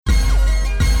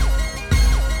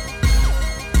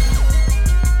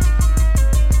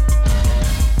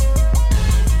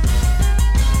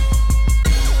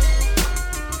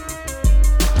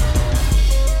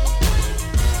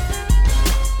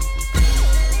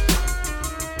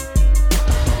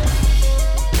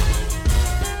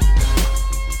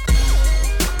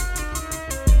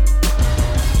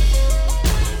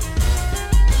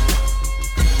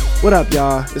What up,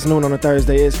 y'all? It's noon on a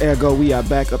Thursday. It's Ergo. We are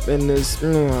back up in this.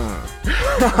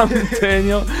 I'm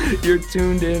Daniel. You're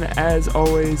tuned in, as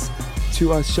always,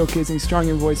 to us showcasing strong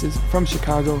young voices from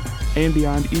Chicago and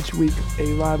beyond. Each week, a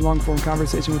live, long-form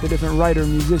conversation with a different writer,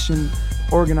 musician,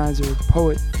 organizer,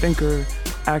 poet, thinker,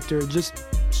 actor, just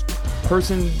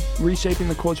person reshaping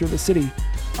the culture of the city.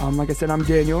 Like I said, I'm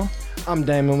Daniel. I'm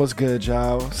Damon. What's good,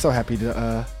 y'all? So happy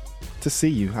to see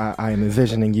you. I am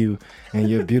envisioning you and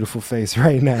your beautiful face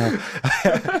right now.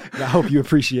 I hope you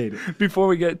appreciate it. Before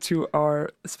we get to our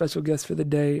special guest for the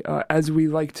day, as we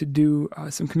like to do,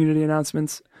 some community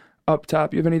announcements up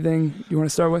top. You have anything you want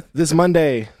to start with? This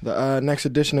Monday, the next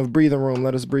edition of Breathing Room,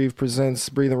 Let Us Breathe presents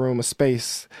Breathing Room, a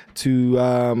space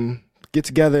to get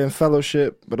together and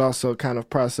fellowship, but also kind of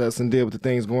process and deal with the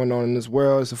things going on in this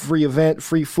world. It's a free event,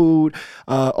 free food,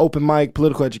 open mic,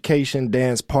 political education,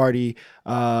 dance party,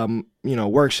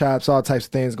 workshops, all types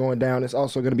of things going down. It's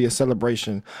also going to be a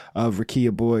celebration of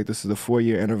Rekia Boyd. This is the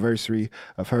 4-year anniversary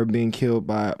of her being killed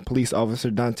by police officer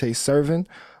Dante Servin.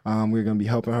 We're going to be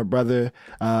helping her brother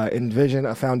envision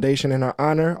a foundation in her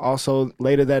honor. Also,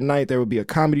 later that night, there will be a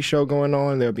comedy show going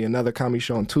on. There will be another comedy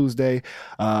show on Tuesday.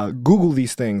 Google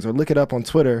these things or look it up on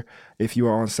Twitter if you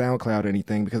are on SoundCloud or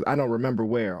anything, because I don't remember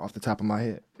where off the top of my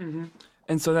head. Mm-hmm.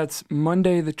 And so that's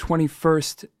Monday the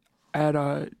 21st at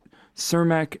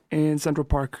Cermak and Central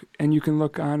Park. And you can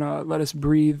look on Let Us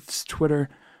Breathe's Twitter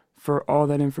for all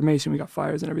that information. We got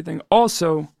flyers and everything.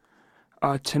 Also,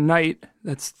 tonight,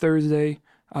 that's Thursday,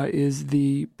 is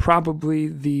probably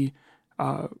the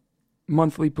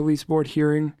monthly police board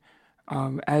hearing.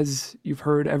 As you've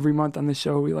heard every month on the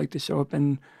show, we like to show up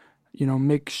and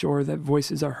make sure that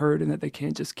voices are heard and that they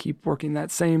can't just keep working that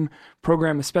same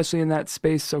program, especially in that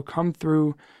space. So come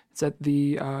through. It's at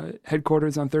the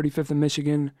headquarters on 35th and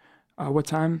Michigan. What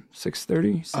time?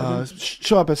 6:30?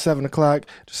 Show up at 7 o'clock.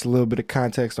 Just a little bit of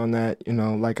context on that.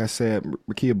 Like I said,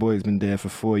 Rekia Boyd has been dead for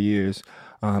 4 years.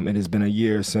 It has been a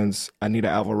year since Anita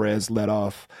Alvarez let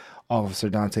off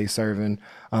Officer Dante Servin.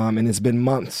 And it's been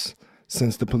months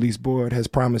since the police board has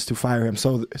promised to fire him.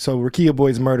 So Rekia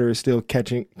Boyd's murder is still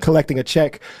collecting a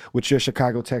check with your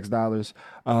Chicago tax dollars.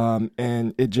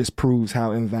 And it just proves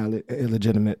how invalid and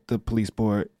illegitimate the police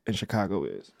board in Chicago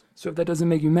is. So if that doesn't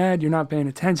make you mad, you're not paying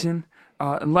attention.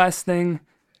 And last thing,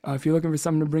 if you're looking for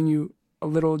something to bring you a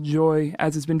little joy,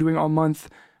 as it's been doing all month,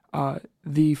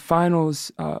 the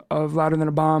finals of Louder Than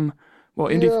a Bomb,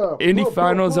 Indie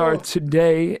finals are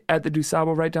today at the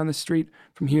DuSable right down the street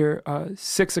from here,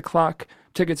 6 o'clock.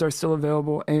 Tickets are still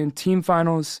available. And team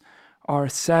finals are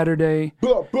Saturday.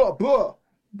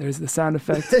 There's the sound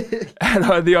effect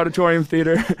at the Auditorium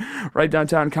Theater right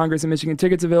downtown Congress in Michigan.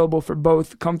 Tickets available for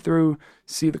both. Come through,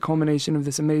 see the culmination of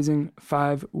this amazing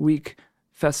 5-week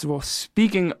festival.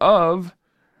 Speaking of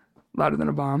Louder Than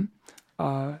a Bomb,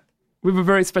 we have a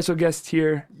very special guest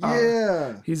here.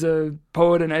 He's a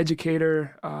poet, an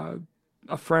educator,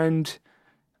 a friend.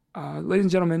 Ladies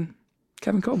and gentlemen,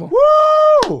 Kevin Coble.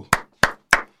 Woo!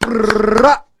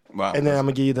 Wow. And then I'm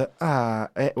going to give you the,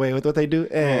 wait, what they do?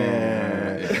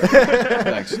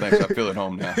 Thanks. I feel at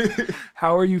home now.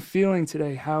 How are you feeling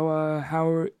today?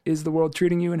 How is the world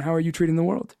treating you, and how are you treating the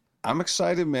world? I'm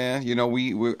excited, man.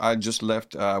 I just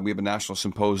left. We have a national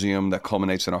symposium that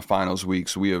culminates in our finals week.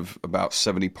 So we have about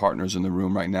 70 partners in the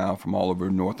room right now from all over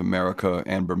North America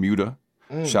and Bermuda.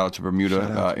 Shout out to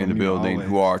Bermuda in the building, always,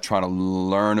 who are trying to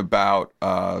learn about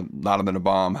Louder Than a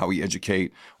Bomb, how we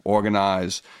educate,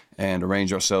 organize, and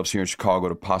arrange ourselves here in Chicago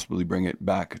to possibly bring it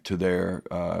back to their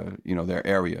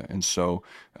area. And so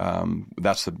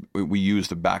we use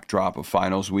the backdrop of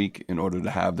finals week in order to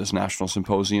have this national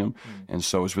symposium. And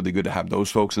so it's really good to have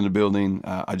those folks in the building.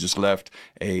 I just left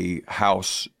a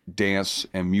house dance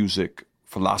and music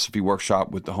philosophy workshop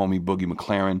with the homie Boogie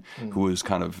McLaren, who is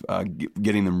kind of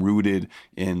getting them rooted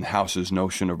in House's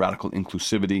notion of radical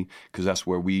inclusivity, because that's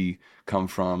where we come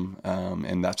from,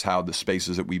 and that's how the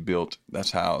spaces that we built,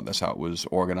 that's how it was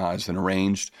organized and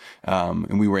arranged,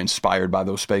 and we were inspired by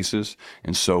those spaces,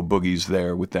 and so Boogie's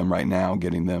there with them right now,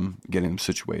 getting them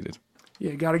situated.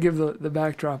 Yeah, got to give the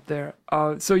backdrop there.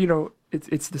 So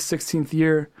it's the 16th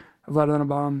year of Louder Than a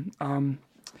Bomb, and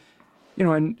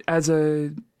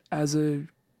as a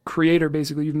creator,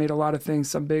 basically, you've made a lot of things,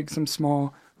 some big, some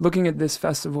small. Looking at this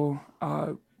festival,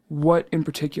 what in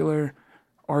particular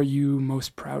are you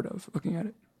most proud of looking at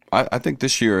it? I think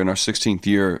this year, in our 16th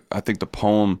year, I think the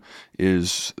poem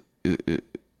is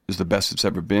the best it's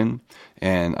ever been.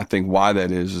 And I think why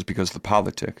that is because of the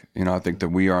politic. I think that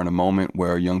we are in a moment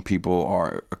where young people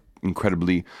are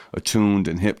incredibly attuned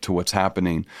and hip to what's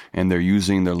happening, and they're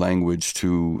using their language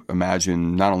to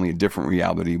imagine not only a different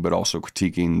reality, but also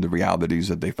critiquing the realities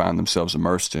that they find themselves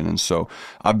immersed in. And so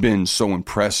I've been so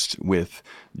impressed with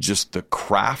just the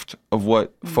craft of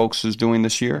what folks is doing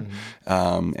this year.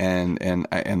 And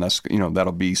that's,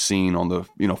 that'll be seen on the,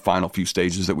 final few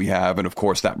stages that we have. And of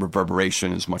course that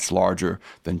reverberation is much larger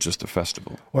than just a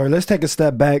festival. Or let's take a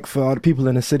step back for all the people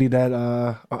in the city that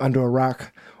are under a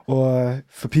rock, or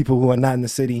for people who are not in the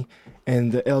city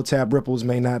and the LTAB ripples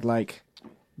may not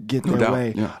get their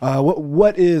way. Yeah.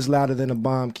 What is Louder Than a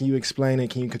Bomb? Can you explain it?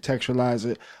 Can you contextualize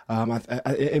it?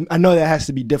 I know that has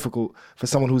to be difficult for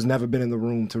someone who's never been in the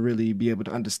room to really be able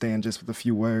to understand just with a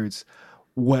few words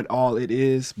what all it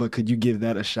is, but could you give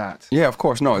that a shot? Yeah, of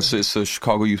course. No, it's a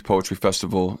Chicago Youth Poetry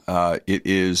Festival. It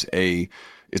is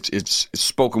it's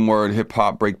spoken word, hip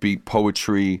hop, breakbeat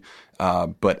poetry,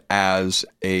 but as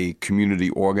a community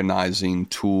organizing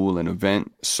tool and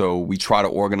event. So we try to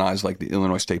organize like the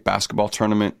Illinois State basketball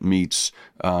tournament meets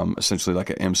essentially like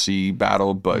an MC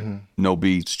battle, but no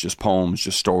beats, just poems,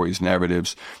 just stories,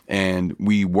 narratives. And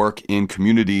we work in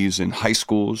communities in high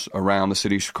schools around the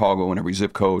city of Chicago in every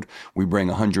zip code. We bring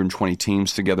 120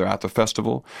 teams together at the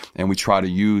festival, and we try to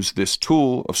use this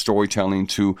tool of storytelling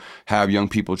to have young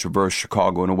people traverse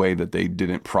Chicago in a way that they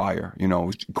didn't prior.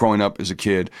 Growing up as a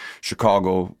kid,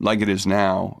 Chicago, like it is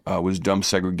now, was dumb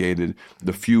segregated.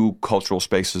 The few cultural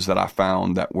spaces that I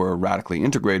found that were radically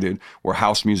integrated were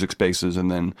house music spaces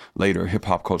and then later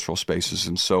hip-hop cultural spaces.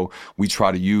 And so we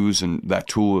try to use that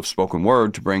tool of spoken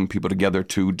word to bring people together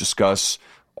to discuss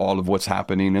all of what's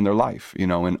happening in their life,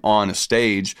 and on a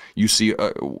stage, you see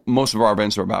most of our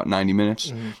events are about 90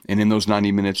 minutes. And in those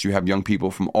 90 minutes, you have young people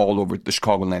from all over the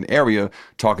Chicagoland area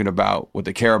talking about what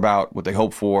they care about, what they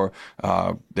hope for,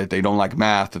 that they don't like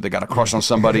math, that they got a crush on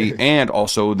somebody, and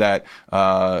also that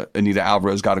Anita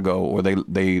Alvarez got to go, or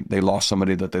they lost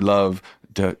somebody that they love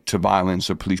to violence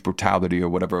or police brutality or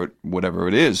whatever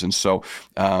it is. And so,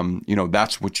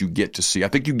 that's what you get to see. I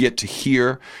think you get to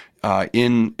hear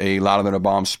in a Louder Than a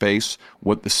Bomb space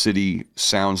what the city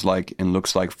sounds like and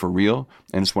looks like for real.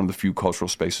 And it's one of the few cultural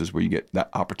spaces where you get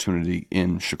that opportunity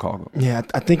in Chicago. Yeah,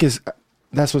 I think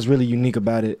that's what's really unique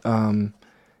about it. In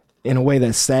a way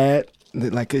that's sad,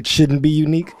 that it shouldn't be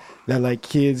unique, that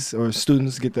kids or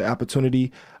students get the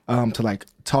opportunity to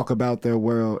talk about their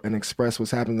world and express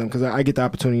what's happening to them. Because I get the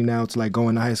opportunity now to go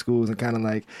into high schools and kind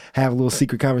of have little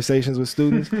secret conversations with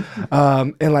students.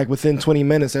 And within 20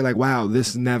 minutes, they're like, wow,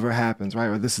 this never happens, right?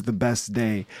 Or this is the best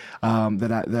day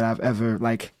that I've ever,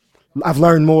 I've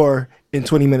learned more in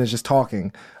 20 minutes just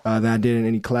talking than I did in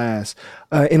any class.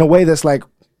 In a way that's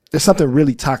there's something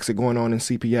really toxic going on in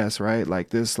CPS, right?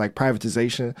 This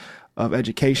privatization of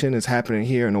education is happening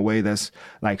here in a way that's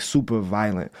super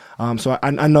violent. So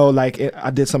I know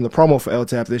I did some of the promo for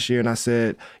LTAP this year, and I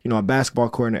said, a basketball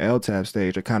court and an LTAP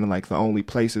stage are kind of the only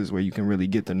places where you can really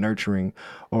get the nurturing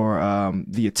or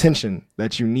the attention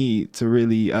that you need to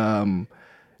really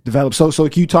develop. So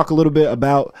can you talk a little bit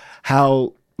about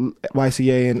how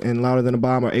YCA and Louder Than a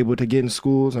Bomb are able to get in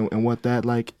schools and what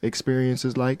that experience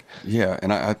is like? Yeah,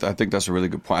 and I think that's a really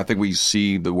good point. I think we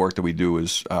see the work that we do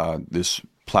as this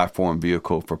platform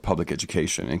vehicle for public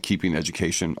education and keeping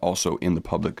education also in the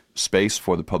public space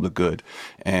for the public good.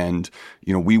 And,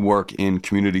 we work in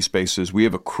community spaces. We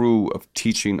have a crew of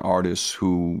teaching artists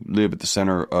who live at the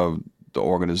center of the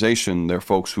organization. They're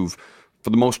folks who've, for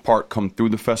the most part, come through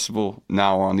the festival,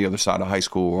 now are on the other side of high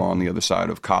school or on the other side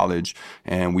of college.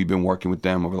 And we've been working with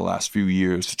them over the last few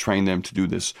years to train them to do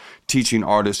this teaching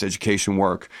artist education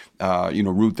work,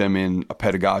 root them in a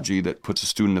pedagogy that puts a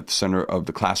student at the center of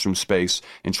the classroom space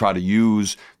and try to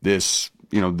use this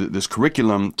this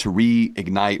curriculum to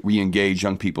reignite, re-engage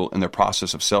young people in their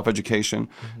process of self-education.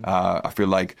 I feel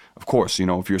like, of course,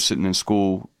 if you're sitting in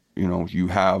school, you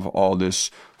have all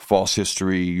this false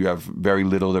history, you have very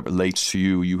little that relates to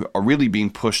you. You are really being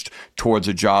pushed towards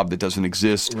a job that doesn't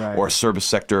exist, right, or a service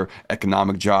sector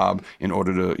economic job in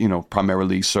order to,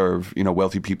 primarily serve,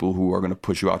 wealthy people who are going to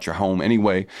push you out your home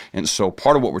anyway. And so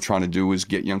part of what we're trying to do is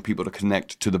get young people to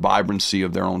connect to the vibrancy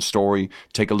of their own story,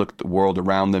 take a look at the world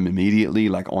around them immediately,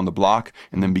 on the block,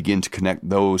 and then begin to connect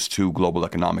those to global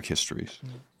economic histories.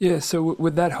 Yeah, so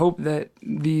with that hope that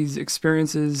these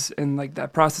experiences and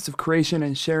that process of creation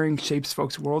and sharing shapes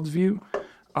folks' worldview,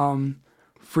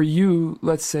 for you,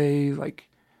 let's say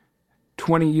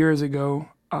 20 years ago,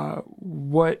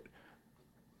 what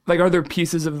are there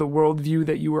pieces of the worldview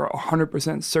that you were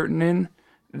 100% certain in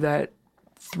that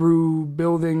through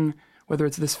building, whether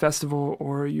it's this festival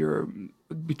or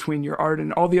between your art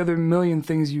and all the other million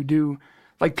things you do,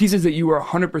 pieces that you were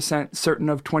 100% certain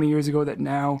of 20 years ago that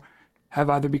now have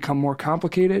either become more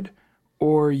complicated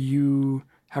or you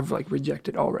have like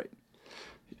rejected outright?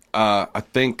 I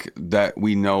think that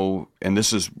we know, and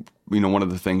this is, one of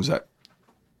the things that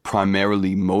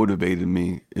primarily motivated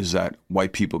me is that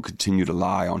white people continue to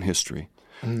lie on history.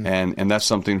 And that's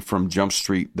something from Jump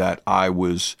Street that I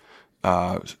was,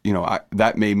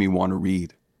 that made me want to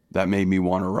read. That made me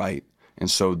want to write.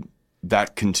 And so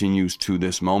that continues to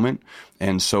this moment.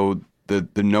 And so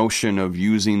the notion of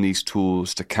using these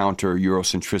tools to counter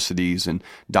Eurocentricities and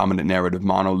dominant narrative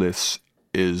monoliths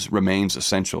remains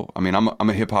essential. I mean, I'm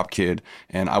a hip hop kid,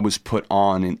 and I was put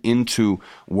on and into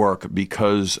work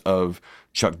because of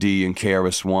Chuck D and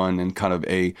KRS-One and kind of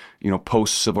a,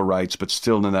 post civil rights, but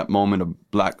still in that moment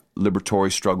of black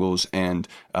liberatory struggles and,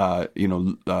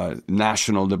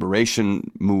 national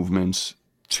liberation movements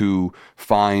to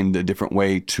find a different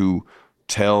way to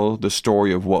tell the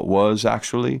story of what was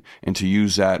actually, and to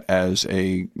use that as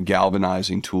a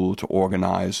galvanizing tool to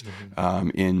organize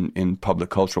in public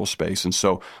cultural space. And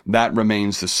so that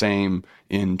remains the same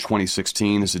in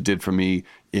 2016 as it did for me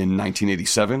in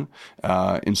 1987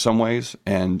 in some ways.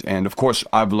 And of course,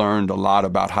 I've learned a lot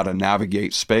about how to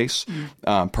navigate space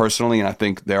personally. And I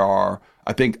think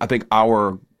I think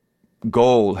our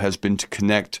goal has been to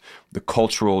connect the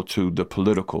cultural to the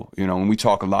political. When we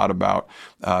talk a lot about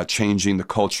changing the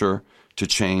culture to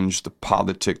change the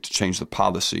politic, to change the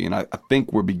policy. And I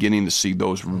think we're beginning to see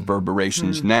those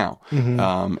reverberations now.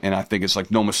 And I think it's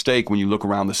like no mistake when you look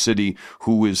around the city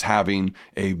who is having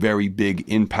a very big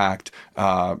impact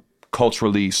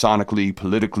culturally, sonically,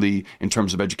 politically, in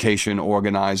terms of education,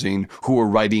 organizing, who are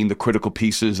writing the critical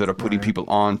pieces that are putting people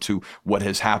on to what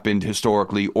has happened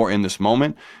historically or in this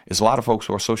moment, is a lot of folks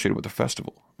who are associated with the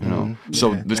festival.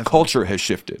 So this culture has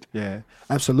shifted. Yeah,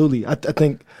 absolutely. I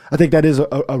think that is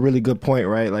a really good point,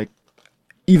 right? Like,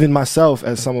 even myself,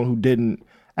 as someone who didn't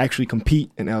actually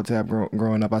compete in LTAP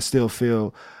growing up, I still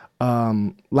feel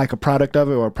like a product of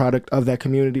it, or a product of that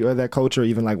community or that culture.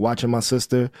 Even like watching my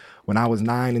sister when I was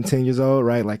 9 and 10 years old,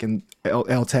 right? Like in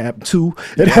LTAP 2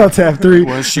 and LTAP 3.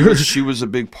 Well, she was a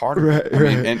big part of it. I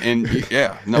mean, and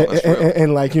yeah, no, that's real.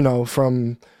 And like,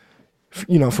 from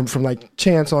like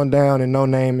Chance on down, and No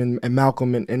Name and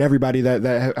Malcolm and everybody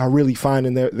that are really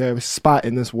finding their spot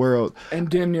in this world. And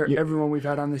damn near everyone we've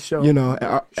had on this show.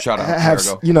 Shout out.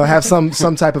 Have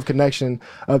some type of connection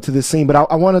to this scene. But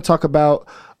I want to talk about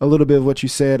a little bit of what you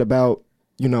said about,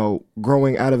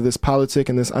 growing out of this politic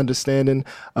and this understanding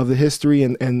of the history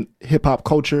and hip hop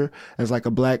culture as like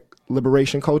a black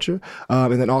liberation culture,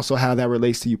 and then also how that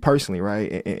relates to you personally,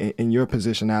 right, in your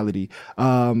positionality,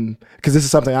 because this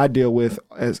is something I deal with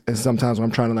as sometimes when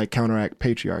I'm trying to like counteract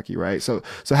patriarchy, right? So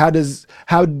how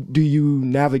do you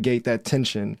navigate that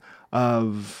tension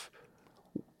of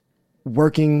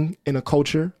working in a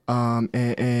culture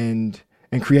and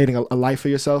creating a life for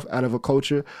yourself out of a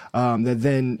culture that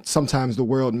then sometimes the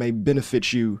world may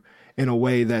benefit you in a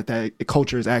way that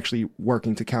culture is actually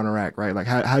working to counteract, right? Like,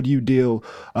 how do you deal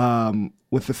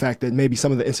with the fact that maybe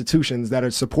some of the institutions that are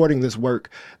supporting this work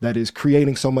that is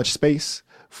creating so much space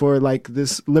for like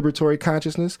this liberatory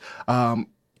consciousness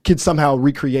can somehow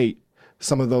recreate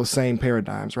some of those same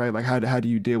paradigms, right? Like, how do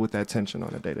you deal with that tension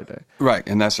on a day to day? Right,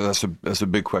 and that's a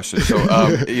big question. So,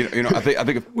 I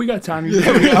think if we got time.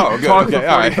 Oh, good. Okay,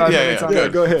 all right. Yeah,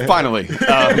 good. Go ahead. Finally,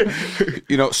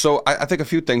 so I think a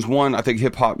few things. One, I think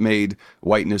hip hop made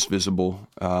whiteness visible.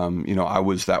 I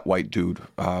was that white dude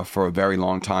for a very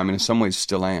long time, and in some ways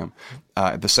still am.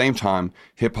 At the same time,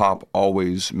 hip hop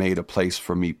always made a place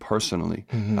for me personally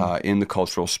in the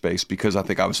cultural space, because I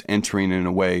think I was entering in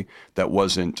a way that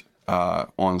wasn't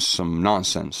on some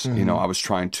nonsense. I was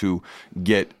trying to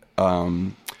get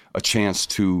a chance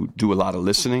to do a lot of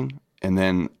listening, and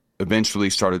then eventually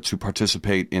started to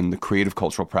participate in the creative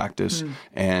cultural practice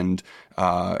and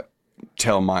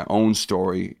tell my own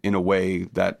story in a way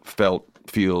that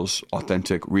feels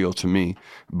authentic, real to me.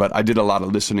 But I did a lot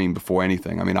of listening before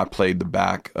anything. I mean, I played the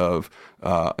back of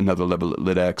Another Level at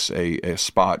LitX, a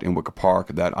spot in Wicker Park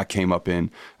that I came up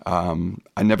in.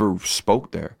 I never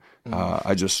spoke there.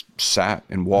 I just sat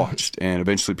and watched, and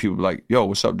eventually people were like, "Yo,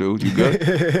 what's up, dude? You good?"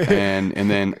 and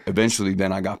then eventually,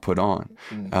 I got put on.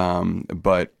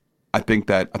 But I think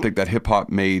that hip hop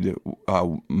made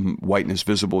whiteness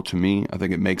visible to me. I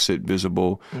think it makes it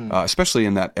visible, especially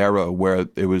in that era where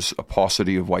there was a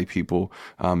paucity of white people.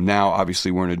 Now,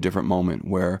 obviously, we're in a different moment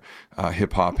where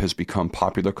hip hop has become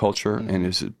popular culture and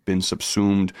has been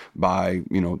subsumed by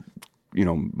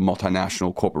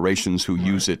multinational corporations who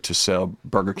use it to sell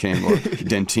Burger King or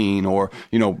Dentyne or,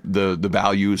 the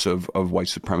values of white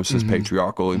supremacist,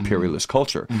 patriarchal, imperialist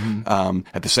culture.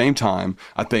 At the same time,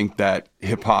 I think that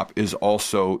hip hop is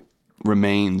also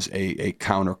remains a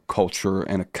counterculture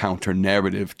and a counter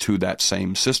narrative to that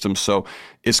same system. So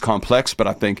it's complex, but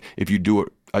I think if you do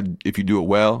it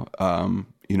well,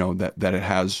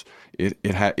 it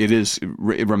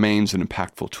remains an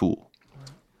impactful tool.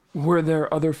 Were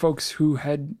there other folks who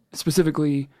had,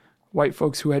 specifically white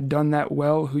folks who had done that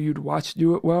well, who you'd watch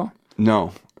do it well?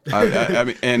 No. I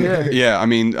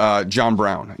mean, John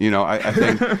Brown. I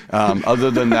think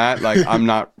other than that, like I'm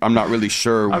not really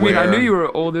sure. I mean, I knew you were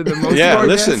older than most. Yeah, of our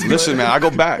listen, guests, man. I go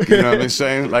back. You know what I'm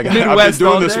saying? Like Midwest I've been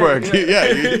doing this work.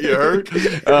 Yeah, you heard.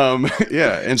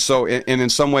 And so, and in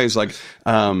some ways, like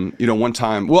one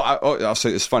time. Well, I'll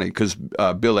say it's funny because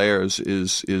Bill Ayers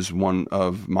is one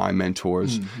of my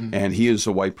mentors, and he is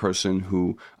a white person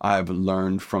who I've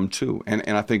learned from too. And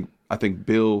I think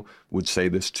Bill would say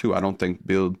this too. I don't think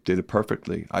Bill did it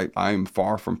perfectly. I am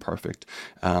far from perfect.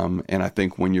 And I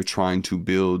think when you're trying to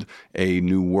build a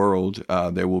new world,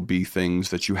 there will be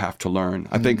things that you have to learn.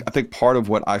 I think part of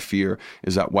what I fear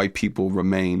is that white people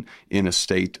remain in a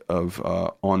state of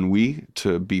ennui,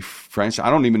 to be French. I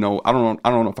don't know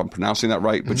if I'm pronouncing that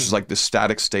right, but just like the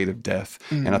static state of death.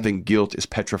 And I think guilt is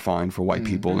petrifying for white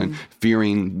people, and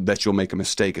fearing that you'll make a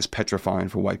mistake is petrifying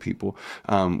for white people.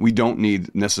 We don't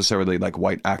need necessarily like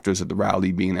white actors at the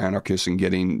rally being anarchists and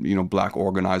getting, black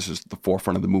organizers at the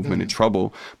forefront of the movement in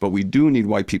trouble. But we do need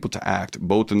white people to act,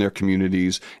 both in their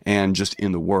communities and just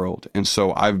in the world. And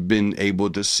so I've been able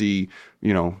to see,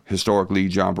 historically,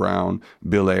 John Brown,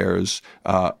 Bill Ayers,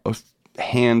 a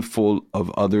handful of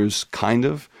others, kind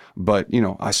of. But,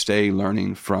 I stay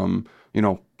learning from,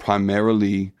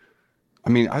 primarily,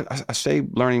 I stay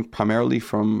learning primarily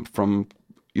from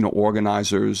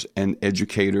organizers and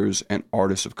educators and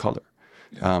artists of color.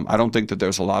 I don't think that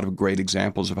there's a lot of great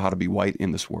examples of how to be white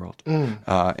in this world.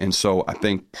 And so I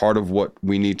think part of what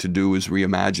we need to do is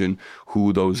reimagine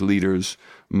who those leaders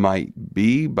might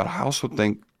be. But I also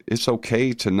think it's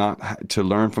okay to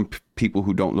learn from people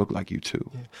who don't look like you too.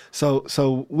 Yeah.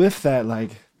 So with that,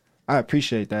 like, I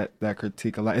appreciate that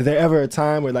critique a lot. Is there ever a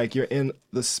time where like you're in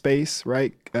the space,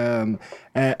 right?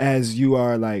 As you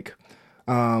are like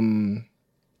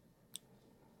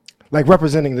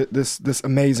representing this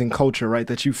amazing culture, right?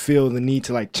 That you feel the need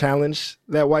to like challenge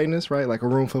that whiteness, right? Like a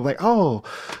room full of like, oh,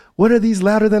 what are these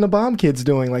Louder Than a Bomb kids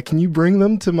doing? Like, can you bring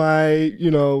them to my,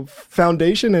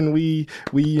 foundation and we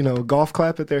golf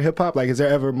clap at their hip hop? Like, is there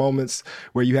ever moments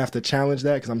where you have to challenge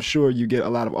that? Because I'm sure you get a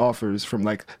lot of offers from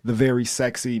like the very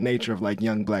sexy nature of like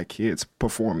young black kids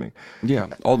performing. Yeah,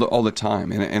 all the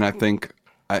time. And I think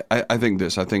I think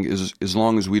as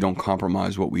long as we don't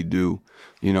compromise what we do,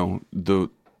 the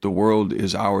world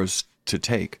is ours to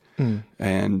take.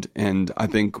 And I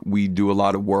think we do a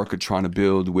lot of work at trying to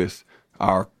build with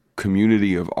our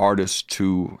community of artists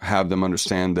to have them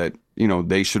understand that,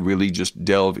 they should really just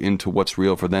delve into what's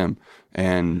real for them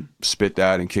and spit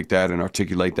that and kick that and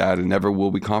articulate that, and never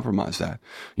will we compromise that.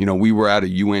 We were at a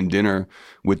UN dinner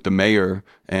with the mayor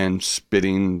and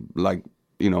spitting like,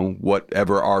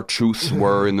 whatever our truths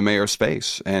were in the mayor's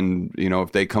face. And,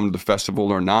 if they come to the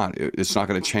festival or not, it's not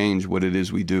going to change what it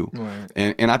is we do.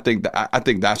 Right. And I think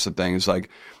that's the thing. It's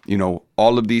like,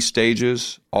 all of these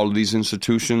stages, all of these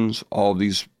institutions, all of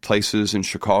these places in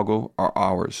Chicago are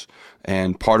ours.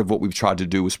 And part of what we've tried to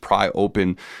do is pry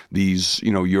open these,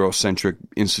 Eurocentric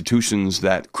institutions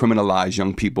that criminalize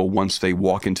young people once they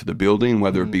walk into the building,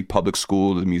 whether it be public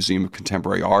school or the Museum of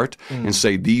Contemporary Art, and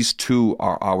say these too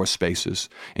are our spaces.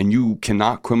 And you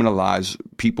cannot criminalize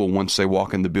people once they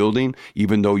walk in the building,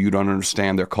 even though you don't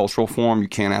understand their cultural form. You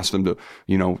can't ask them to,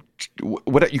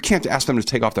 you can't ask them to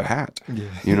take off their hat. Yeah.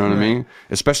 You know what I mean?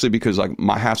 Especially because like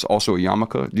my hat's also a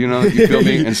yarmulke. You feel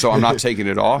me? And so I'm not taking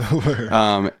it off.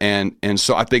 And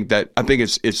so I think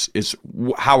it's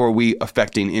how are we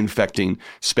infecting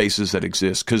spaces that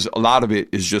exist? Because a lot of it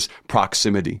is just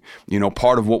proximity.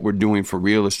 Part of what we're doing for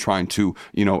real is trying to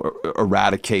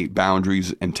eradicate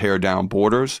boundaries and tear down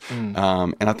borders. And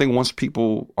I think once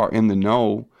people are in the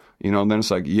know, then it's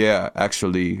like, yeah,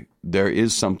 actually, there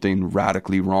is something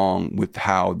radically wrong with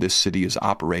how this city is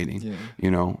operating.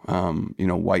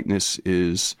 Yeah. Whiteness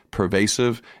is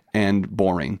pervasive and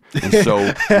boring, and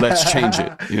so let's change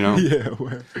it. Yeah.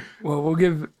 Well, we'll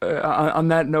give on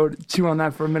that note, chew on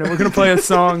that for a minute. We're gonna play a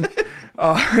song.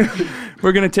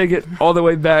 We're gonna take it all the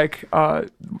way back.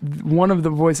 One of the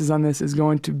voices on this is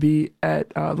going to be at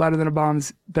Louder Than a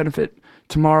Bomb's benefit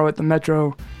tomorrow at the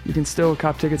Metro. You can still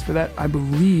cop tickets for that, I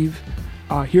believe.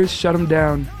 Here's Shut 'Em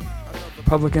Down,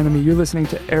 Public Enemy. You're listening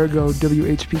to Ergo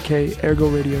WHPK,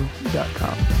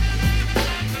 ergoradio.com.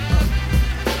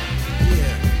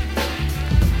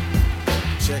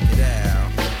 Check it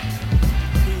out.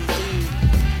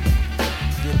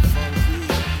 Get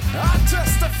funky.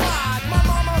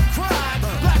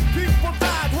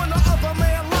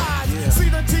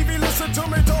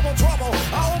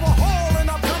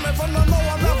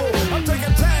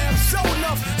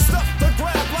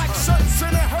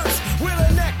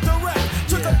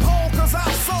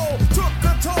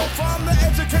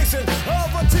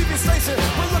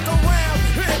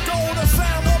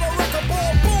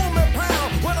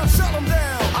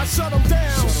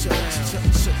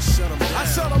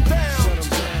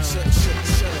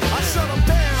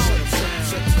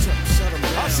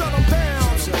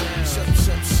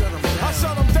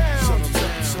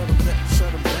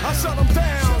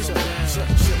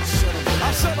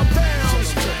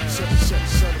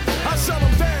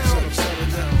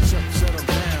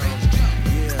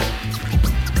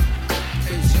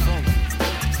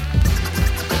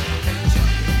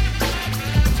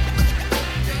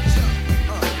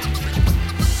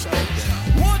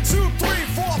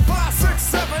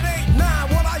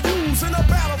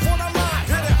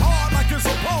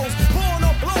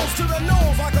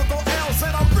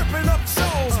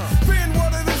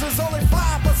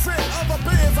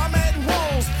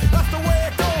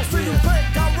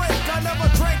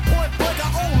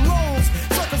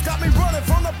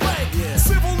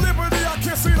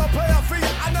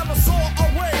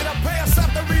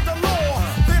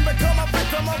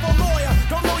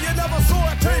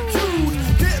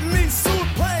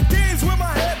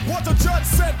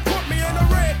 said put me in the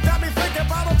red. Got me thinking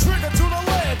about a trigger to the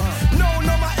lead. No,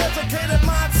 my educated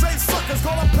mind say suckers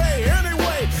gonna pay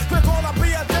anyway. There's gonna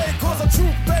be a day cause the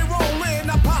truth they roll in.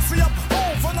 I posse up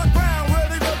home from the ground,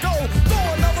 ready to go. Throw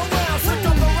another round, sick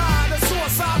of the ride. And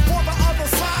suicide for the other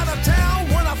side of town.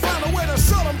 When I find a way to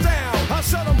shut them down, I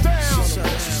shut them down. I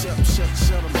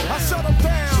shut them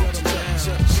down.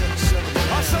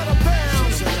 I shut them down.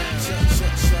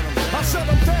 I shut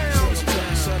them down.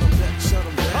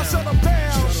 I shut them down. I shut them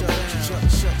down.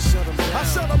 I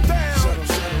shut them down.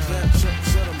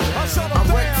 I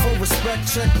wreck for respect,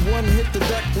 check one, hit the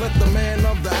deck, let the man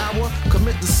of the hour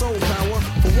commit the soul power.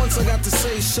 For once I got to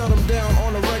say, shut them down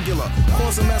on a regular,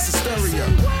 causing mass hysteria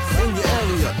in your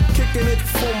area. Kicking it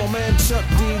for my man Chuck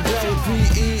D. Del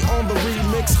P.E. on the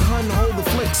remix, hun, hold the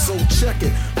flick, so check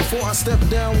it. Before I step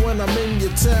down when I'm in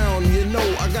your town, you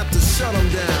know I got to shut them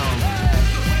down.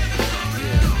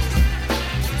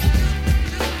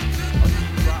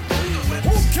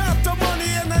 Count the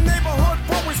money in the neighborhood,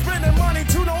 but we spending money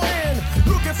to no end.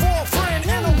 Looking for a friend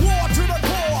and a war to the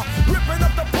core. Ripping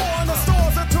up the poor in the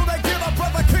stores until they get a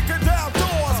brother kicking down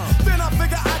doors. Then I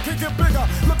figure I can get bigger.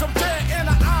 Look them dead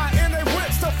in the eye and they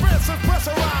wits the fence is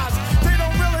pressurized. They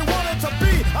don't really want it to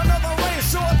be another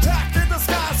racial attack in the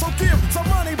sky, so give some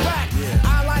money back.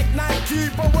 I like Nike,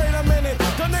 but wait a minute.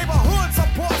 The neighborhood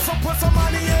support, so put some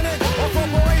money in it. A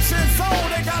corporation, so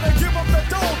they gotta give up the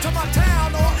dough to my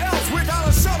town or else we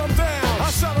gotta shut them down. I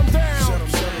shut them down.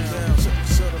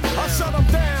 I shut them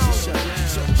down.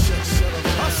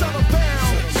 I shut them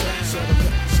down.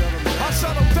 I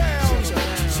shut them down.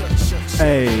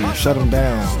 Hey, shut them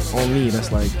down on me.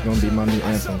 That's like gonna be my new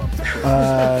anthem.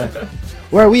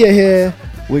 Where we are here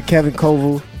with Kevin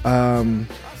Coval,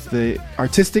 the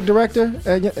artistic director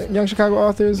at Young Chicago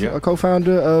Authors, a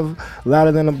co-founder of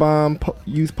Louder Than a Bomb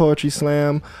Youth Poetry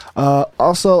Slam,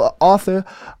 also an author.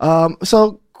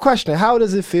 So, question: how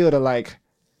does it feel to like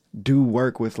do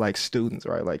work with like students,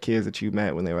 right? Like kids that you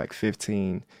met when they were like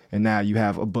 15, and now you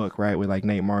have a book, right, with like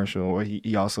Nate Marshall, or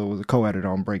he also was a co-editor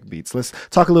on Breakbeats. Let's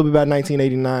talk a little bit about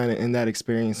 1989 and that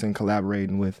experience and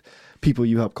collaborating with people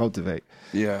you helped cultivate.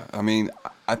 Yeah, I mean,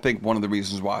 I think one of the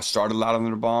reasons why I started Louder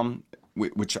Than a Bomb,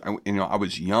 which I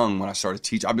was young when I started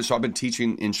teaching. I've been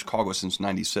teaching in Chicago since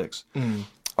 '96.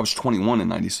 I was 21 in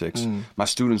 '96. My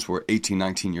students were 18,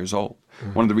 19 years old.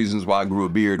 One of the reasons why I grew a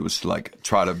beard was to like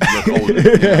try to look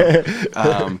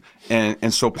older.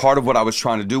 And so part of what I was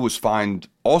trying to do was find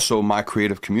also my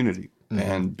creative community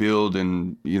and build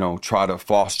and try to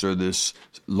foster this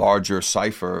larger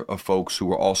cipher of folks who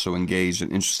were also engaged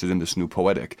and interested in this new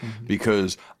poetic.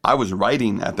 Because I was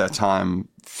writing at that time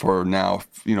for now,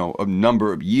 a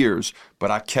number of years,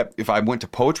 but if I went to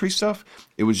poetry stuff,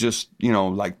 it was just,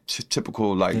 like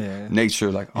typical, like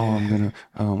nature, like, I'm gonna,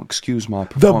 excuse my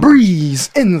performance. The breeze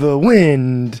in the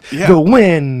wind, the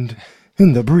wind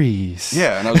in the breeze.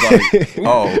 Yeah, and I was like, you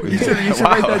should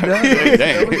write that down.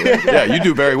 Dang. Yeah, you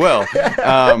do very well.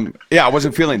 I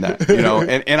wasn't feeling that,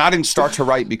 and I didn't start to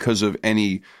write because of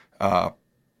any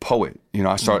poet.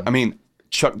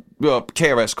 Chuck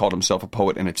KRS called himself a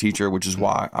poet and a teacher, which is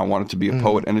why I wanted to be a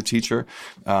poet and a teacher.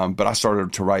 But I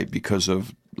started to write because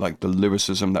of like the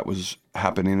lyricism that was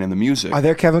happening in the music. Are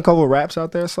there Kevin Coval raps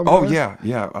out there somewhere? Oh yeah.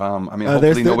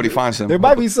 Hopefully nobody finds them. There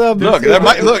might be some. Look,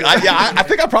 I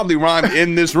think I probably rhyme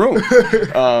in this room,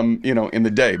 in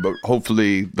the day. But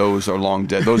hopefully those are long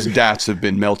dead. Those dats have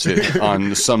been melted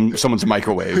on someone's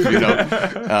microwave.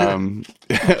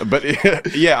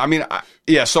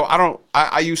 So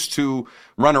I used to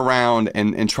run around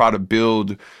and try to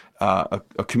build a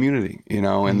community,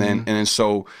 and then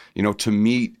so to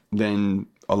meet then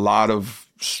a lot of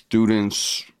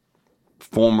students,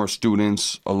 former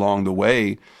students along the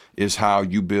way is how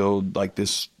you build like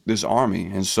this army.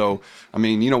 And so,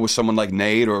 with someone like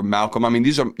Nate or Malcolm,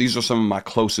 these are some of my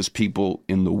closest people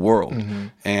in the world.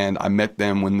 And I met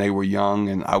them when they were young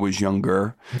and I was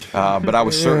younger, but I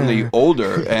was certainly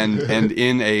older and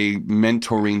in a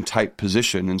mentoring type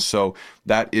position. And so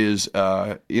that is,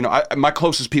 my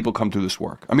closest people come through this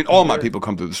work. All my people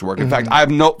come through this work. In fact,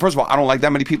 first of all, I don't like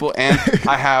that many people, and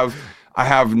I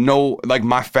have no, like,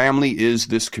 my family is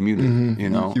this community,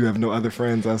 You have no other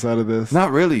friends outside of this?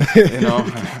 Not really,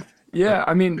 Yeah,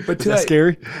 but is that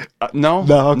scary? No,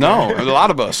 a lot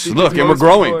of us. Look, and we're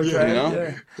growing,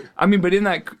 Yeah. But in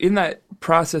that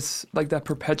process, like that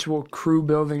perpetual crew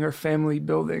building or family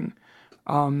building,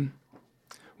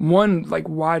 one, like,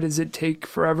 why does it take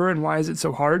forever and why is it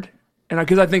so hard? And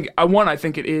because I think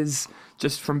it is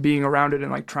just from being around it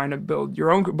and like trying to build your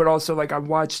own, but also like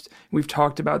we've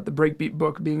talked about the Breakbeat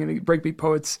book being Breakbeat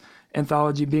Poets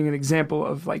anthology being an example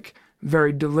of like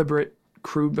very deliberate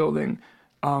crew building.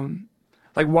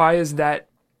 Like, why is that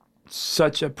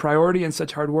such a priority and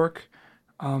such hard work?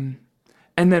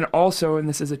 And then also, and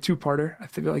this is a two-parter, I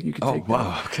feel like you could take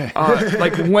wow, okay.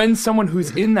 like when someone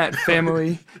who's in that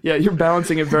family, yeah, you're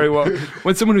balancing it very well.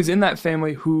 When someone who's in that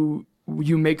family who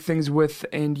you make things with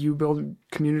and you build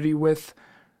community with,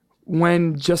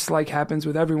 when just like happens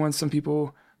with everyone, some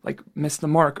people like miss the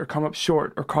mark or come up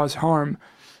short or cause harm,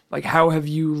 like how have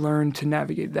you learned to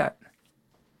navigate that?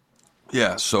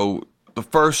 Yeah, so the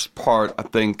first part, I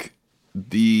think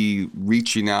the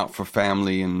reaching out for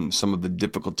family and some of the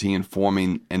difficulty in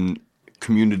forming and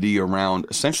community around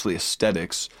essentially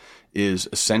aesthetics is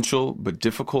essential but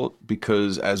difficult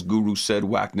because, as Guru said,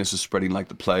 whackness is spreading like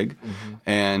the plague.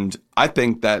 And I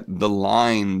think that the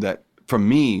line that, for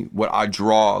me, what I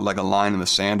draw like a line in the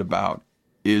sand about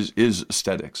is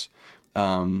aesthetics.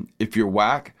 If you're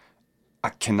whack, I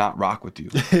cannot rock with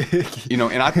you.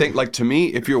 And I think, like, to me,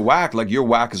 if you're whack, like, you're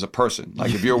whack as a person.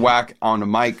 Like, if you're whack on the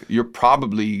mic, you're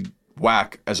probably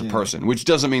whack as a person, which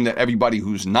doesn't mean that everybody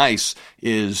who's nice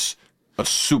is a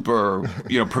super,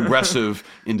 progressive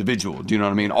individual. Do you know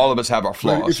what I mean? All of us have our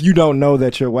flaws. Like, if you don't know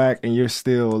that you're whack and you're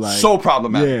still like so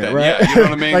problematic. yeah, then, right. Yeah, you know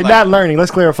what I mean? like not learning.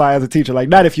 Let's clarify as a teacher. Like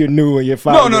not if you're new and you're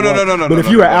fine. No. But if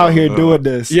you are out here doing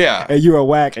this, yeah, and you are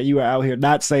whack and you are out here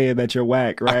not saying that you're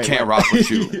whack, right? I can't rock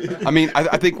with you. I mean,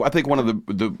 I think one of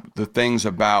the things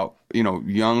about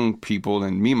young people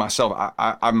and me myself,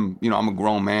 I'm a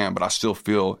grown man, but I still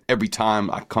feel every time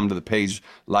I come to the page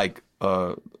like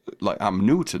I'm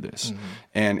new to this,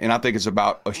 and I think it's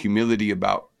about a humility,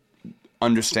 about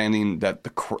understanding that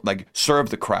serve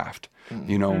the craft,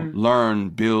 learn,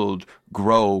 build,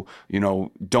 grow,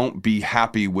 don't be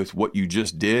happy with what you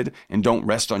just did and don't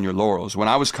rest on your laurels. When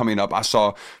I was coming up, I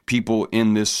saw people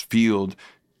in this field,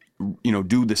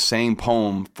 do the same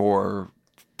poem for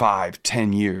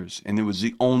 5-10 years, and it was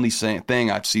the only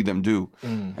thing I'd see them do.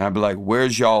 And I'd be like,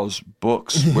 where's y'all's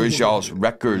books? Where's y'all's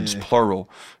records, plural?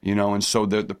 And so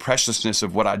the preciousness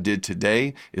of what I did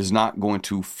today is not going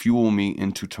to fuel me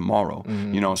into tomorrow.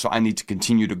 So I need to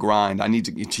continue to grind. I need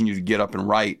to continue to get up and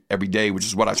write every day, which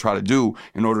is what I try to do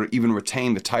in order to even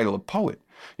retain the title of poet.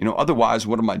 Otherwise,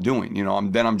 what am I doing?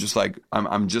 I'm just like,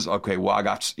 I'm just, okay, well, I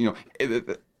got,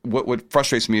 what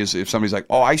frustrates me is if somebody's like,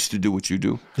 oh, I used to do what you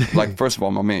do. Like, first of all,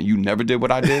 my man, you never did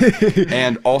what I did.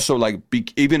 And also, like,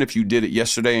 even if you did it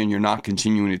yesterday and you're not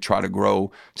continuing to try to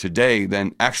grow today,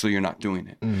 then actually you're not doing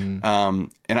it.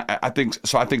 And I think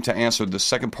to answer the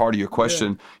second part of your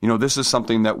question, this is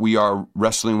something that we are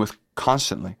wrestling with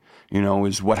constantly.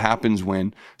 Is what happens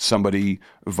when somebody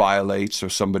violates or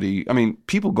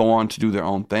people go on to do their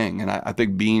own thing. And I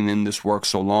think being in this work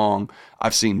so long,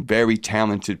 I've seen very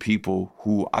talented people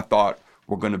who I thought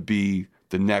were going to be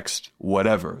the next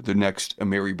whatever, the next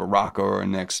Amiri Baraka or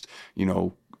next,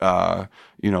 Nikki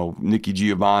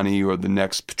Giovanni or the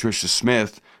next Patricia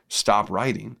Smith stop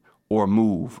writing. Or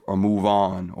move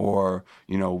on, or,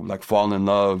 fall in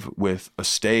love with a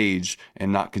stage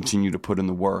and not continue to put in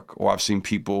the work. Or I've seen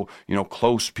people,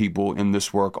 close people in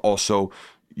this work also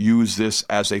use this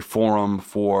as a forum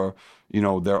for,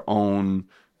 their own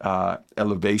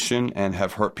elevation and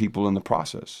have hurt people in the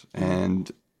process.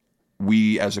 And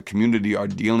we as a community are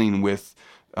dealing with,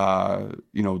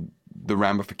 the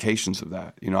ramifications of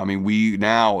that. We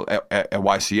now at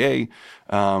YCA,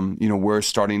 we're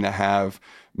starting to have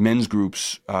men's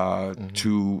groups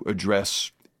to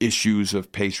address issues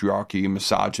of patriarchy and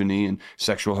misogyny and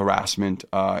sexual harassment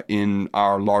in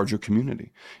our larger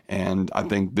community. And I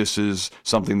think this is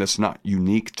something that's not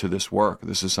unique to this work.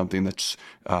 This is something that's,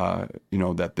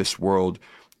 that this world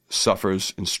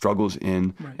suffers and struggles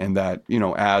in, right. And that,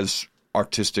 as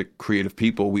artistic, creative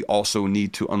people, we also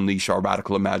need to unleash our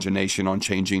radical imagination on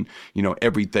changing,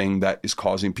 everything that is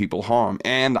causing people harm.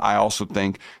 And I also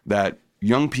think that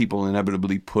young people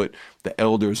inevitably put the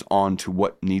elders on to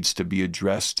what needs to be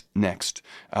addressed next.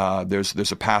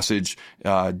 There's a passage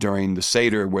during the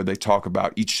Seder where they talk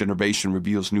about each generation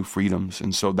reveals new freedoms.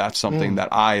 And so that's something that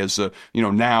I, as a,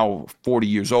 now 40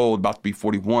 years old, about to be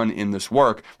 41 in this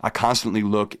work, I constantly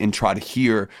look and try to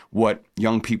hear what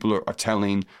young people are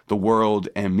telling the world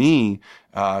and me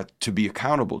to be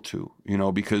accountable to,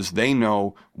 because they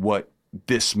know what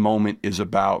this moment is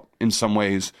about in some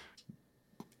ways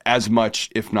as much,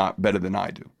 if not better than I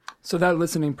do. So that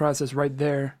listening process right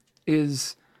there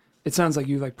is, it sounds like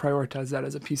you prioritize that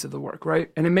as a piece of the work, right?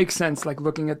 And it makes sense,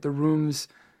 looking at the rooms,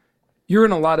 you're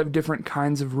in a lot of different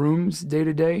kinds of rooms day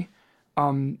to day.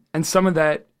 And some of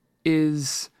that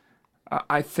is,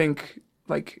 I think,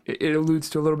 it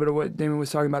alludes to a little bit of what Damon was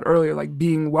talking about earlier,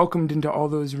 being welcomed into all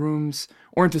those rooms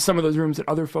or into some of those rooms that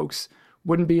other folks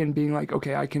wouldn't be, and being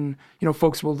okay, I can,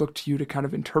 folks will look to you to kind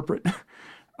of interpret.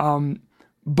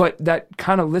 but that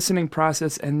kind of listening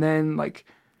process and then like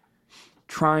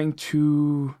trying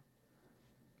to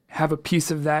have a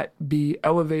piece of that be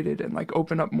elevated and like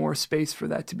open up more space for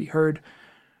that to be heard.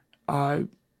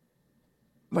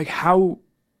 Like how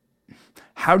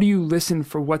do you listen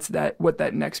for what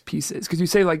that next piece is? Because you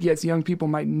say like, yes, young people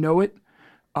might know it,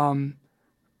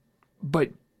 but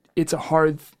it's a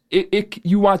hard.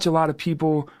 You watch a lot of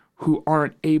people who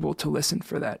aren't able to listen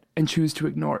for that and choose to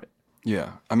ignore it.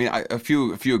 Yeah, I mean, a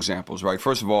few examples, right?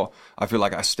 First of all, I feel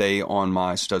like I stay on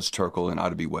my Studs Terkel and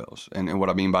Ida B. Wells, and what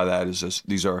I mean by that is this,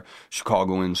 these are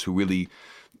Chicagoans who really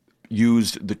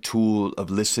used the tool of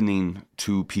listening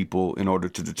to people in order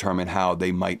to determine how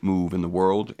they might move in the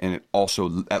world, and it also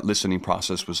that listening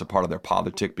process was a part of their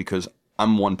politic because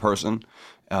I'm one person,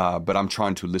 but I'm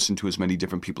trying to listen to as many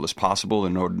different people as possible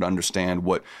in order to understand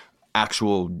what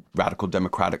actual radical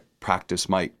democratic practice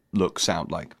might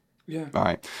sound like. Yeah. All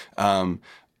right.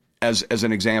 As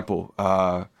an example,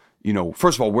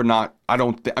 first of all, I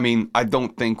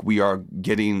don't think we are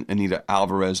getting Anita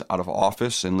Alvarez out of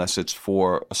office unless it's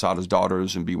for Assata's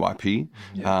daughters and BYP.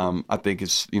 Yeah. I think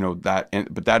it's,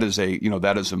 but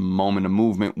that is a moment of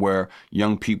movement where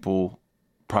young people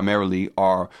primarily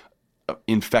are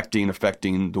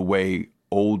affecting the way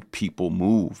old people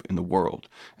move in the world.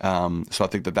 So I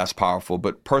think that's powerful.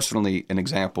 But personally, an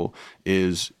example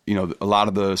is, a lot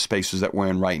of the spaces that we're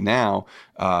in right now,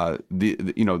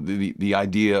 the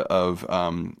idea of,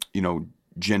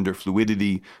 gender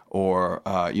fluidity or,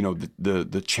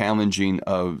 the challenging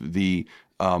of the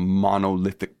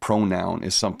monolithic pronoun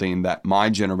is something that my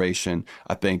generation,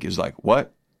 I think, is like,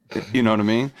 what? You know what I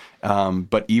mean?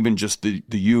 But even just the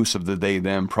use of the they,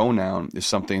 them pronoun is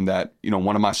something that,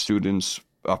 one of my students,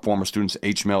 former students,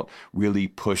 H. Melt, really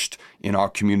pushed in our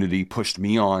community, pushed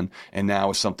me on, and now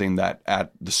is something that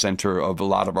at the center of a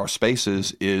lot of our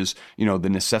spaces is, the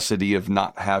necessity of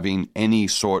not having any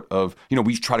sort of,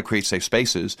 we try to create safe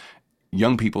spaces.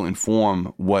 Young people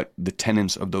inform what the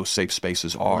tenets of those safe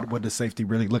spaces are. What does safety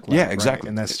really look like? Yeah, exactly. Right?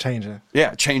 And that's changing.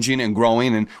 Yeah, changing and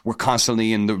growing, and we're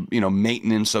constantly in the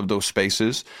maintenance of those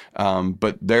spaces.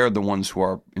 But they're the ones who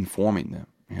are informing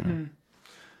them.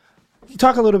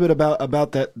 Talk a little bit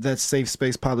about that safe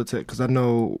space politic, because I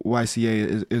know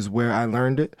YCA is where I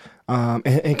learned it, and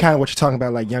kind of what you're talking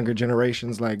about, like younger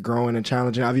generations, like growing and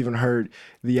challenging. I've even heard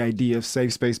the idea of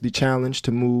safe space be challenged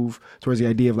to move towards the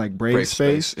idea of like brave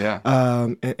space. Yeah.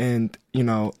 And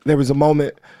there was a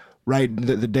moment right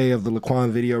the day of the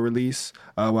Laquan video release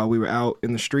while we were out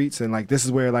in the streets, and like this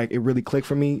is where like it really clicked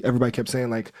for me. Everybody kept saying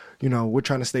like, we're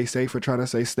trying to stay safe, we're trying to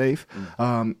stay safe,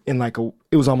 and like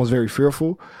it was almost very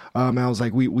fearful. And I was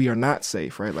like, we are not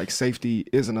safe, right? Like safety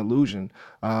is an illusion.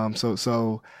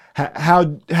 So how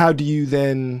do you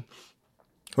then,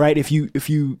 right? If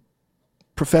you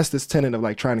profess this tenet of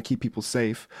like trying to keep people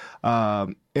safe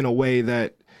in a way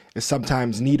that is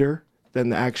sometimes neater than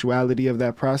the actuality of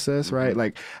that process, right?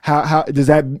 Like how does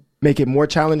that make it more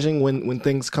challenging when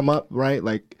things come up, right?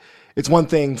 Like it's one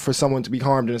thing for someone to be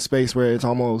harmed in a space where it's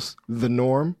almost the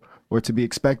norm or to be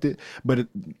expected, but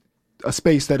a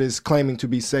space that is claiming to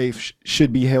be safe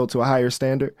should be held to a higher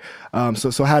standard.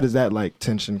 So how does that like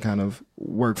tension kind of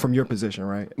work from your position,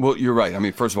 right? Well, you're right. I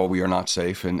mean, first of all, we are not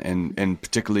safe, and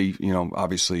particularly,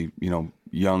 obviously,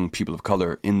 young people of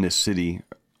color in this city,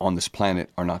 on this planet,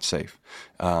 are not safe.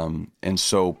 And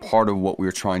so part of what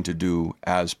we're trying to do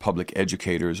as public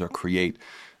educators are create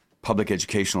public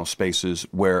educational spaces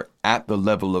where at the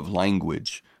level of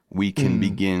language, we can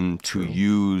begin to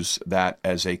use that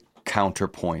as a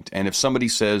counterpoint. And if somebody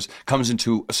comes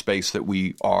into a space that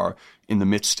we are in the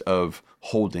midst of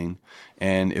holding,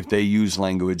 and if they use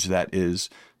language that is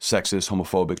sexist,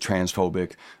 homophobic,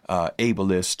 transphobic,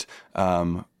 ableist,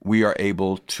 we are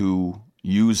able to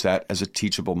use that as a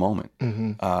teachable moment.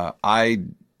 I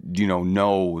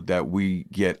know that we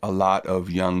get a lot of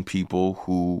young people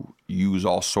who use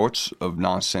all sorts of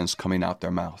nonsense coming out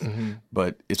their mouth,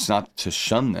 but it's not to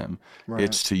shun them. Right.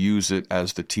 It's to use it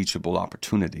as the teachable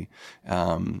opportunity.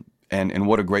 And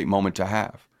what a great moment to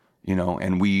have.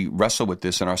 And we wrestle with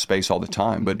this in our space all the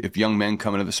time. But if young men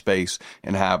come into the space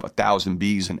and have 1,000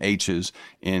 B's and H's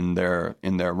in their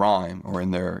rhyme or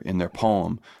in their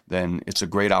poem, then it's a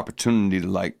great opportunity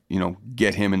to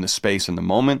get him in the space in the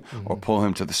moment, or pull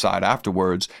him to the side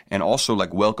afterwards, and also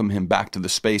welcome him back to the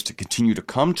space to continue to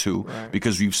come to, right.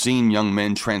 Because we've seen young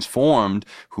men transformed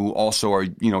who also are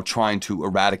trying to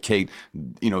eradicate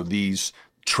these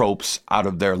tropes out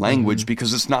of their language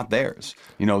because it's not theirs.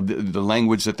 The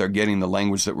language that they're getting, the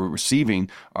language that we're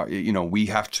receiving, we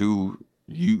have to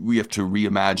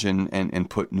reimagine and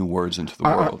put new words into the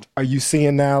world. Are you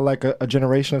seeing now like a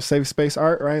generation of safe space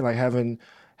art, right? Like having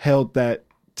held that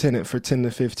tenant for 10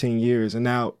 to 15 years. And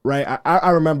now, right,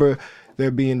 I remember there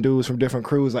being dudes from different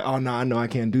crews like, oh, no, I know I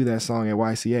can't do that song at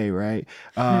YCA, right?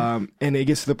 And it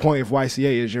gets to the point if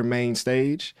YCA is your main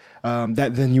stage,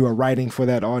 that then you are writing for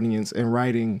that audience and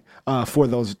writing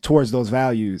towards those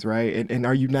values, right? And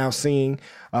are you now seeing,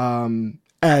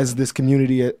 as this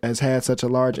community has had such a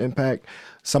large impact,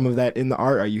 some of that in the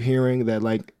art? Are you hearing that,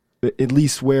 like, at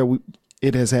least where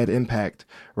it has had impact,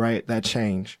 right, that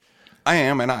change? I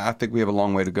am, and I think we have a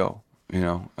long way to go.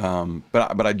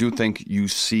 But I do think you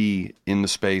see in the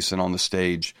space and on the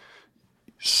stage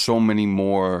so many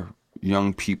more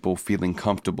young people feeling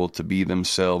comfortable to be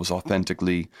themselves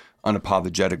authentically,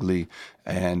 unapologetically,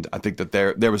 and I think that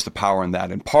there was the power in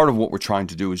that. And part of what we're trying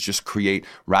to do is just create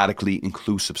radically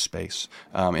inclusive space.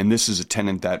 And this is a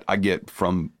tenet that I get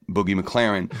from Boogie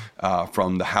McLaren,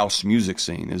 from the house music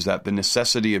scene, is that the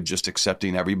necessity of just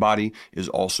accepting everybody is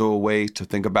also a way to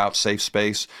think about safe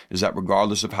space, is that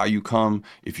regardless of how you come,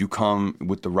 if you come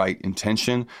with the right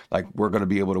intention, like, we're going to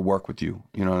be able to work with you.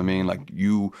 You know what I mean? Like,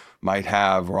 you might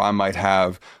have, or I might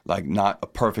have, like, not a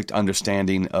perfect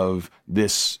understanding of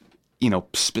this,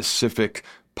 specific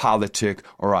politic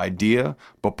or idea,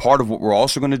 but part of what we're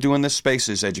also going to do in this space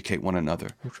is educate one another.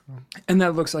 And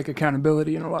that looks like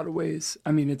accountability in a lot of ways.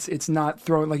 I mean, it's not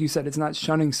throwing, like you said, it's not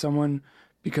shunning someone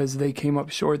because they came up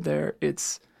short there.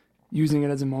 It's using it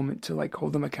as a moment to, like,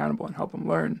 hold them accountable and help them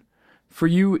learn. For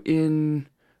you, in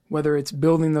whether it's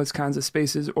building those kinds of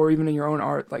spaces or even in your own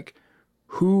art, like,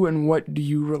 who and what do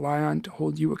you rely on to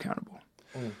hold you accountable?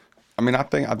 I mean, I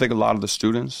think a lot of the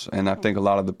students, and I think a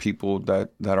lot of the people that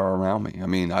are around me. I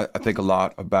mean, I think a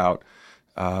lot about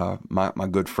my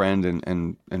good friend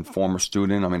and former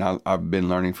student. I mean, I've been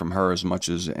learning from her as much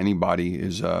as anybody.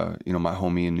 Is my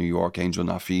homie in New York, Angel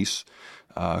Nafis,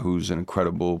 who's an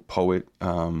incredible poet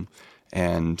and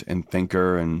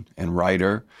thinker and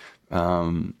writer.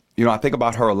 I think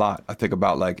about her a lot. I think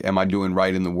about, like, am I doing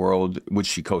right in the world? Would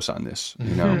she co-sign this?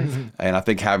 And I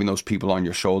think having those people on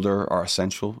your shoulder are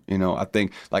essential. I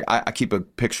think, like, I keep a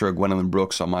picture of Gwendolyn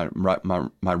Brooks on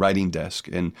my writing desk,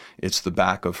 and it's the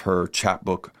back of her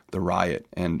chapbook, The Riot.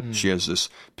 And she has this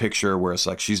picture where it's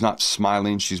like she's not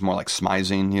smiling, she's more like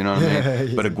smizing, you know what I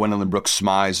mean? But a Gwendolyn Brooks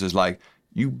smize is like,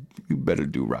 you better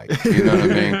do right. You know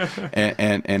what I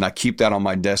mean? And I keep that on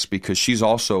my desk because she's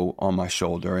also on my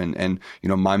shoulder. And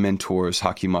my mentor is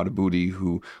Hakeem Adabudi,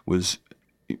 who was,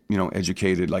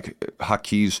 educated. Like,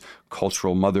 Hakeem's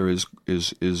cultural mother is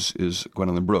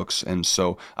Gwendolyn Brooks. And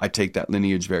so I take that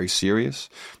lineage very serious.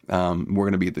 We're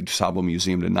going to be at the DuSable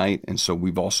Museum tonight. And so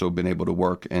we've also been able to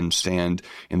work and stand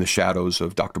in the shadows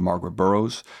of Dr. Margaret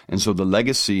Burroughs. And so the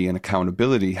legacy and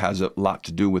accountability has a lot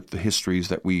to do with the histories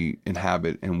that we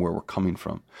inhabit and where we're coming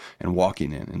from and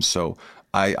walking in. And so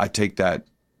I take that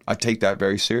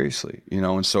very seriously,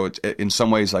 and so it's, in some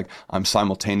ways, like, I'm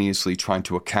simultaneously trying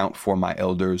to account for my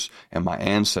elders and my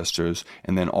ancestors,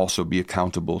 and then also be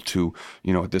accountable to,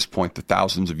 at this point, the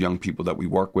thousands of young people that we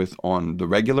work with on the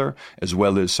regular, as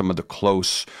well as some of the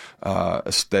close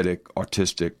aesthetic,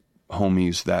 artistic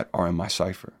homies that are in my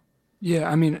cipher. Yeah,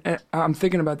 I mean, I'm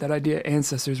thinking about that idea,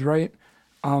 ancestors, right?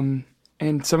 And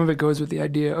some of it goes with the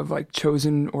idea of, like,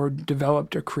 chosen or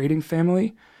developed or creating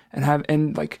family, and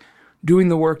doing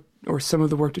the work, or some of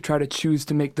the work, to try to choose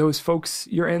to make those folks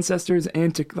your ancestors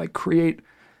and to, like, create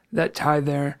that tie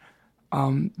there.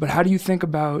 But how do you think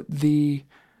about the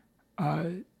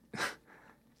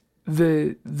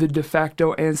de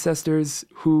facto ancestors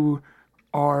who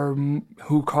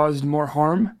caused more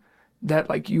harm, that,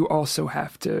 like, you also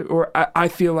have to, or I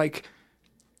feel like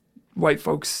white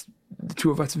folks, the two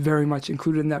of us very much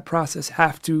included in that process,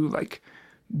 have to, like,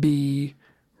 be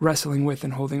wrestling with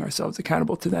and holding ourselves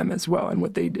accountable to them as well, and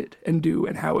what they did and do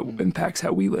and how it impacts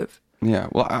how we live. Yeah,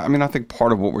 well, I mean, I think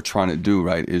part of what we're trying to do,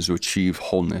 right, is to achieve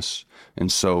wholeness.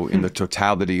 And so in the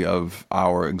totality of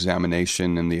our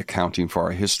examination and the accounting for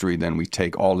our history, then we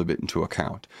take all of it into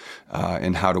account.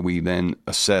 And how do we then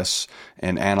assess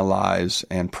and analyze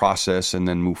and process and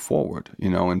then move forward,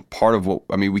 And part of what,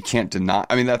 I mean, we can't deny,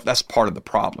 I mean, that's part of the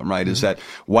problem, right, is that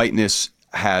whiteness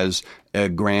has a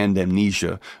grand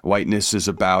amnesia. Whiteness is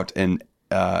about an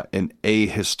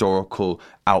ahistorical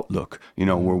outlook,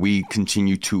 where we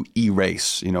continue to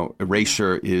erase.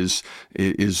 Erasure is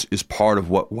part of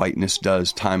what whiteness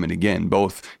does time and again,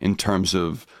 both in terms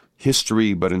of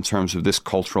history, but in terms of this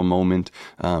cultural moment,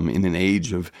 in an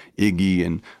age of Iggy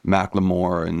and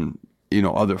Macklemore and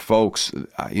other folks,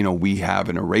 we have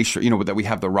an erasure, that we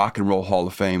have the Rock and Roll Hall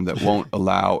of Fame that won't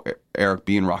allow Eric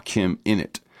B. and Rakim in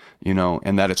it. you know,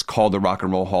 and that it's called the Rock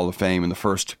and Roll Hall of Fame. And the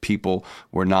first people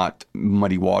were not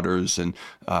Muddy Waters and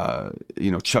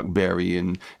you know, Chuck Berry,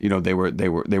 and you know, they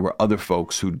were other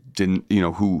folks who didn't, you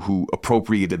know, who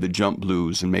appropriated the jump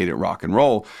blues and made it rock and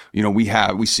roll. You know,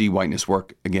 we see whiteness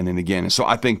work again and again, and so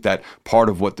I think that part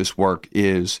of what this work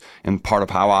is, and part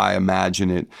of how I imagine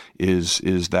it is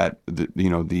that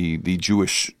the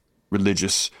Jewish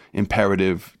religious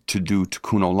imperative to do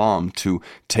tikkun olam, to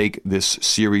take this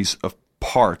series of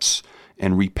parts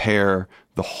and repair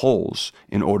the holes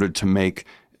in order to make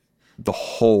the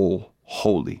whole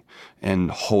holy and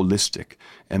holistic,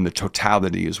 and the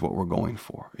totality is what we're going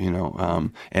for, you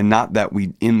know, and not that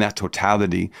we, in that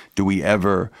totality, do we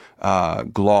ever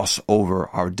gloss over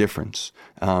our difference.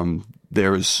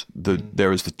 There is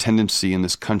the tendency in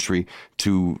this country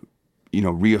to, you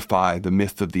know, reify the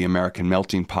myth of the American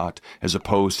melting pot, as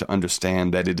opposed to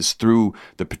understand that it is through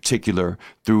the particular,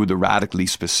 through the radically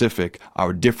specific,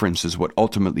 our difference is what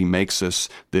ultimately makes us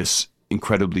this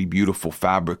incredibly beautiful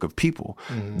fabric of people.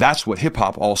 That's what hip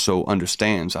hop also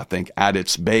understands. I think at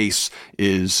its base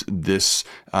is this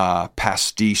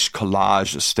pastiche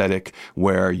collage aesthetic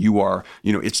where you are,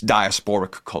 you know, it's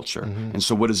diasporic culture. And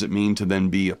so what does it mean to then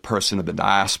be a person of the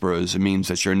diasporas? It means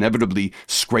that you're inevitably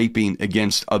scraping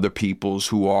against other peoples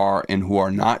who are and who are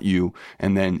not you.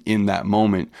 And then in that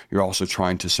moment, you're also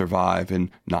trying to survive and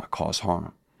not cause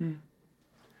harm.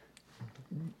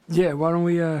 Yeah, why don't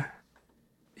we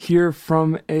hear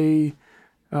from a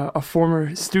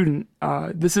former student.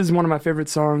 This is one of my favorite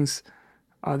songs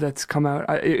that's come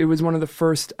out. It was one of the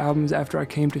first albums after I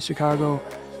came to Chicago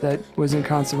that was in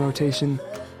constant rotation.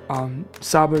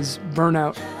 Saba's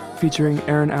Burnout featuring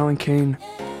Aaron Allen Kane.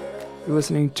 You're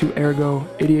listening to Ergo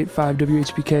 88.5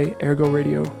 WHPK,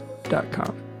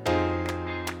 ergoradio.com.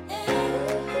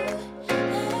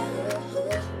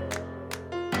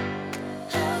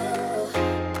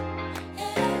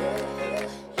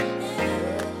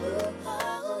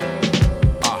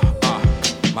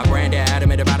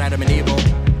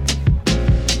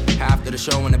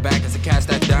 Show in the back as a cast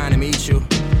that's dying to meet you.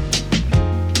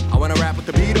 I wanna rap with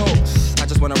the Beatles. I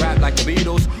just wanna rap like the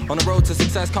Beatles. On the road to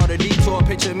success called a detour.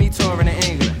 Picture me touring in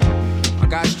England. I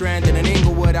got stranded in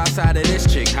Inglewood outside of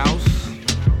this chick house.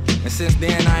 And since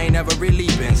then I ain't never really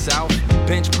been south.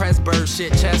 Bench press, bird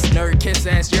shit, chest, nerd, kiss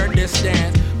ass, your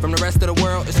distance. From the rest of the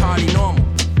world, it's hardly normal.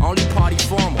 Only party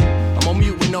formal. I'm on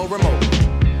mute with no remote,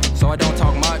 so I don't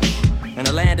talk much. And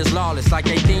the land is lawless, like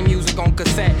they theme music on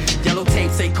cassette. Yellow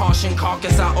tape say caution,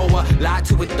 caucus, I owe a lot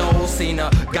to it though. Seen a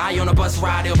guy on a bus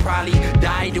ride, he'll probably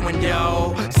die doing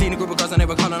dough. Seen a group of girls and they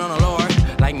were calling on the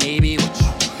Lord. Like maybe,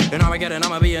 and Armageddon,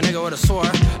 I'ma be a nigga with a sword.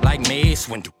 Like Mace,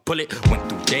 went through Bullet, went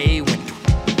through Day, went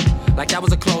through. Like that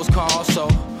was a close call, so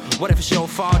what if it's your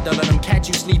fault? Don't let them catch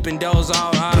you sleeping, doze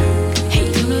all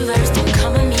Hey universe, don't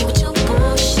come at me with your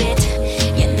bullshit.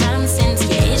 Your nonsense,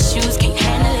 your issues, can't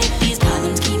handle it. These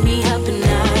problems keep me up at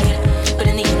night. But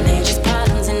in the end, they're just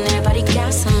problems and everybody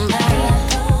got somebody.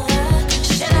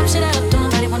 Shut up, don't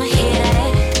nobody wanna hear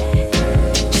that.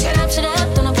 Shut up,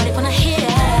 don't nobody wanna hear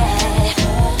that.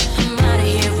 I'm out of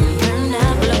here and burn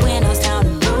out, blow the windows down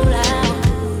and roll out.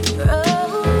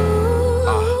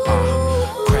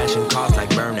 Crashing cars like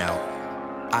burnout.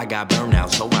 I got burned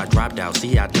out, so I dropped out.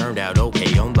 See, I turned out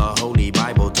okay on the Holy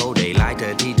Bible. Told they like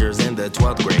the teachers in the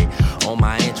 12th grade. On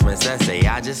my entrance essay,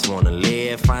 I just wanna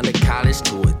live. Find a college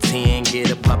to attend.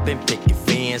 Get a pup and pick your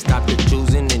fin. Stop the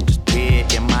choosing and just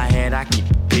pick. In my head, I keep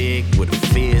it big with the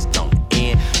fears don't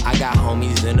end. I got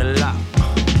homies in the lot.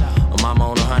 I'm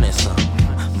on 100 something.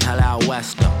 I'm hella out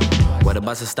west though, where the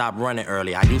buses stopped running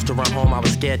early. I used to run home, I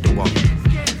was scared to walk.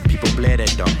 People bled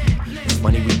at dark. It's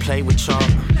funny we play with chalk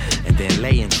and then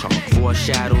lay in chalk.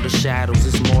 Foreshadow the shadows,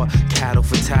 it's more cattle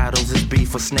for titles. It's beef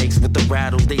for snakes with the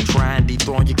rattles. They try and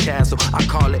dethrone your castle. I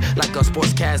call it like a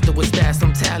sportscaster with stats.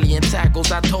 I'm tallying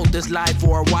tackles. I told this lie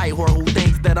for a white whore who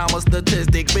thinks that I'm a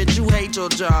statistic. Bitch, you hate your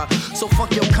job, so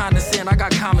fuck your condescend. I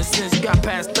got common sense. You got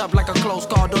passed up like a close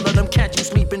call. Don't let them catch you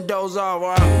sleeping, doze all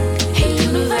right. Hey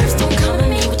universe, don't come at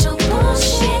me with your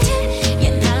bullshit.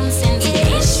 Your nonsense, your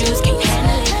issues, can't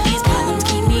handle it. These problems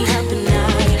keep me up at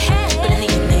night. But in the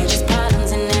end, they're just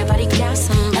problems and everybody got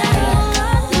somebody.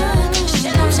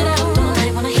 Shut up, don't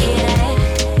nobody wanna hear that.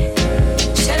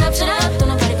 Shut up, don't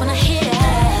nobody wanna hear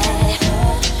that.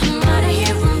 I'm out of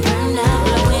here and burned out,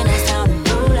 blow the windows down and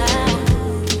roll out.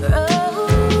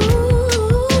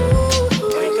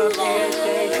 Wake up every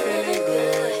day feeling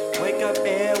good. Wake up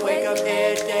every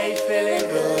day feeling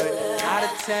good. Out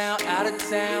of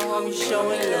town, homie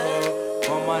showing love.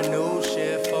 On my new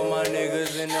shit for my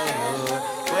niggas in the hood.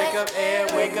 Wake up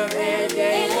every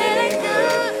day feeling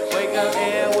good. Wake up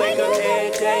and wake up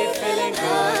every day feeling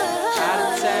good.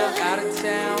 Out of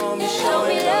town, homie,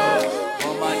 showing love.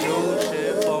 For my new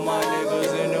shit, for my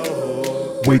niggas in the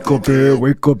hood. Wake up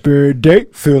every day,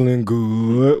 feeling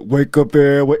good. Wake up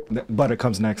every Butter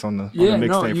comes next on the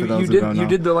mixtape for those who don't know. You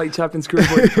did the like chopped and screwed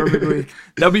voice perfectly.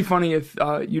 That'd be funny if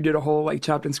you did a whole like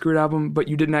chopped and screwed album, but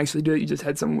you didn't actually do it. You just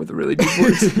had someone with a really deep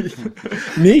voice.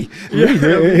 Me,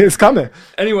 it's coming.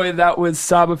 Anyway, that was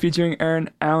Saba featuring Aaron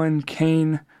Allen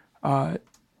Kane.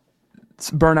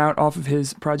 Burnout off of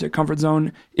his project Comfort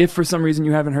Zone. If for some reason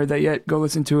you haven't heard that yet, go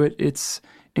listen to it. It's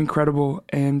incredible.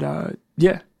 And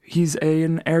he's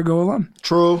an Ergo alum.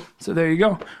 True. So there you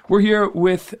go. We're here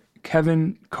with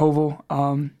Kevin Koval.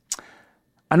 I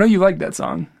know you like that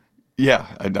song. Yeah,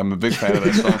 I'm a big fan of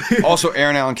that song. Also,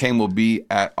 Aaron Allen Kane will be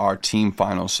at our team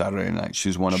finals Saturday night.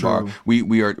 She's one of our.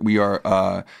 We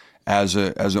are as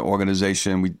an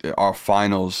organization. Our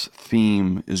finals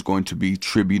theme is going to be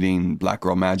tributing Black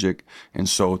Girl Magic, and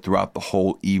so throughout the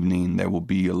whole evening there will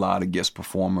be a lot of guest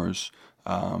performers.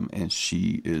 And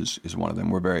she is one of them.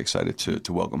 We're very excited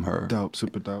to welcome her. Dope,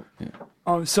 super dope.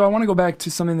 Yeah. So I want to go back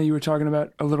to something that you were talking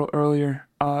about a little earlier,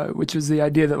 which was the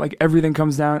idea that like everything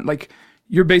comes down, like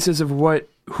your basis of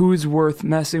who's worth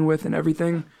messing with and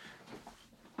everything,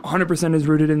 100% is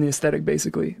rooted in the aesthetic,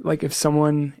 basically. Like if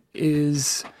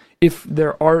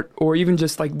their art or even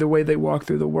just like the way they walk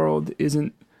through the world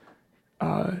isn't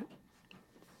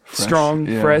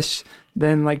strong, fresh,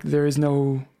 then like there's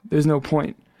no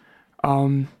point.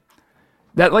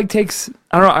 That like takes,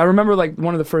 I don't know, I remember like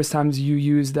one of the first times you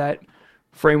used that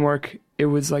framework, it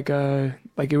was like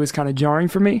it was kind of jarring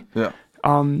for me. Yeah.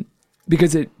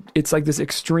 Because it's like this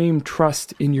extreme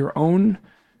trust in your own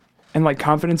and like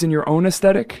confidence in your own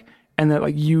aesthetic, and that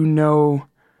like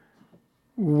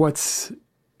what's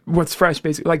fresh,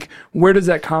 basically. Like where does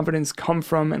that confidence come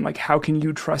from, and like how can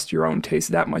you trust your own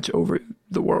taste that much over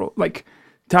the world? Like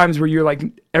times where you're like,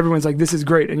 everyone's like, this is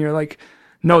great, and you're like,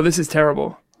 no, this is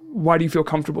terrible. Why do you feel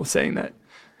comfortable saying that?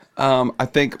 I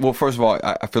think, well, first of all,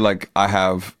 I feel like I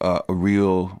have a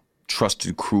real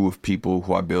trusted crew of people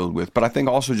who I build with. But I think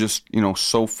also just,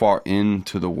 so far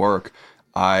into the work,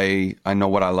 I know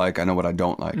what I like, I know what I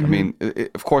don't like. Mm-hmm. I mean,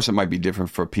 of course it might be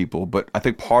different for people, but I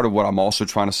think part of what I'm also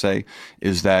trying to say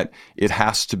is that it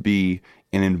has to be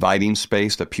an inviting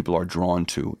space that people are drawn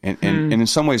to. And in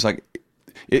some ways, like,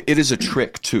 it is a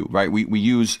trick too, right? We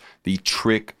use the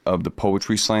trick of the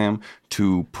poetry slam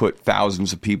to put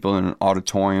thousands of people in an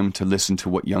auditorium to listen to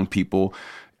what young people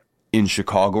in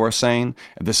Chicago are saying.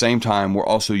 At the same time, we're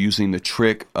also using the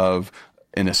trick of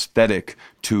an aesthetic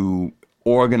to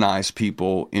organize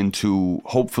people into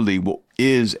hopefully what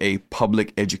is a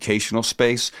public educational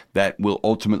space that will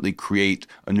ultimately create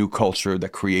a new culture that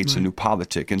creates a new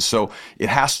politic. And so it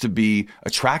has to be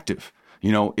attractive.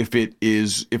 If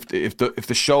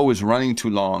the show is running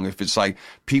too long, if it's like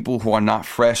people who are not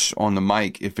fresh on the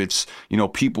mic, if it's,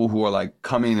 people who are like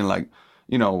coming and like,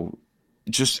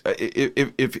 just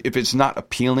if it's not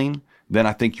appealing, then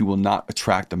I think you will not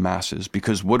attract the masses,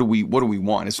 because what do we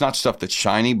want? It's not stuff that's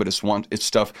shiny, but it's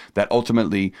stuff that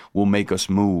ultimately will make us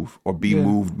move or be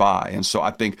moved by. And so I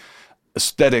think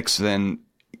aesthetics then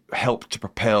help to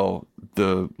propel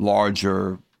the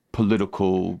larger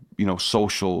political,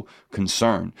 social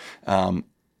concern. I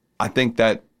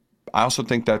also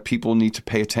think that people need to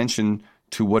pay attention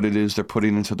to what it is they're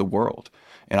putting into the world.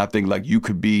 And I think like you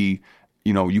could be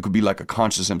like a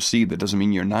conscious MC. That doesn't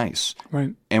mean you're nice.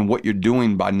 Right. And what you're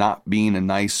doing by not being a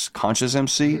nice conscious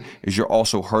MC is you're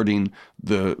also hurting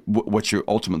what you're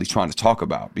ultimately trying to talk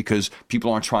about, because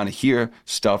people aren't trying to hear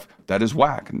stuff that is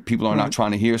whack, and people are not trying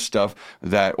to hear stuff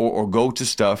that or go to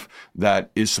stuff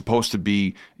that is supposed to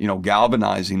be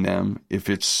galvanizing them. If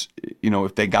it's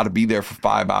if they got to be there for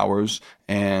 5 hours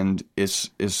and it's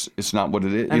not what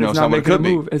it is. And it's not what it could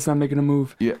be. It's not making a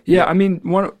move. Yeah. I mean,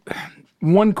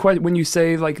 one question, when you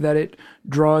say like that it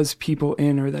draws people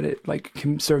in, or that it like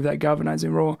can serve that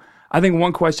galvanizing role, I think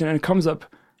one question, and it comes up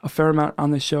a fair amount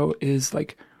on the show, is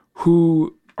like,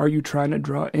 who are you trying to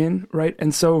draw in, right?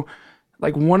 And so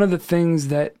like one of the things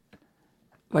that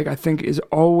like I think is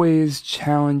always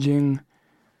challenging,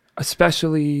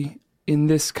 especially in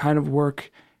this kind of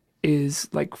work, is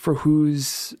like for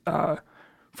whose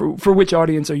for which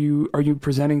audience are you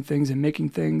presenting things and making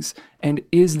things, and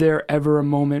is there ever a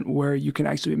moment where you can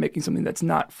actually be making something that's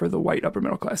not for the white upper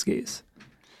middle class gaze?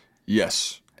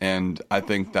 Yes, and I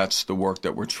think that's the work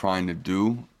that we're trying to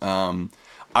do.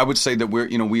 I would say that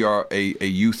we are a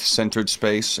youth-centered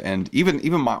space, and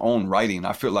even my own writing,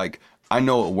 I feel like I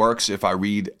know it works if I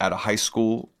read at a high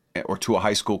school or to a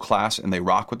high school class and they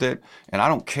rock with it. And I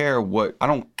don't care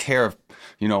if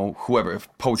whoever, if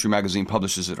Poetry Magazine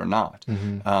publishes it or not.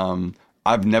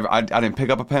 I didn't pick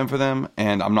up a pen for them,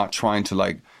 and I'm not trying to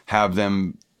like have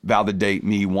them validate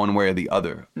me one way or the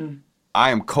other.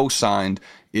 I am co-signed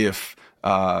if,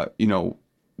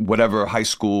 whatever high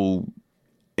school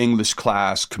English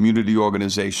class, community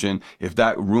organization, if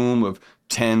that room of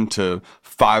 10 to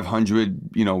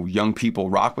 500, young people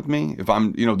rock with me. If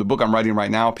I'm, the book I'm writing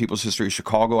right now, People's History of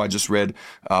Chicago, I just read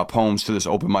poems to this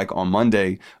open mic on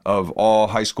Monday of all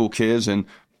high school kids, and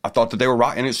I thought that they were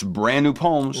rock, and it's brand new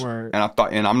poems. Right. And I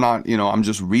thought, and I'm not, I'm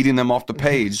just reading them off the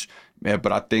page.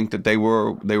 But I think that they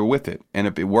were with it, and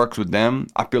if it works with them,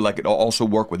 I feel like it'll also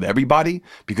work with everybody,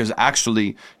 because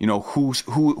actually, who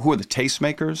are the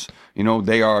tastemakers?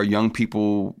 They are young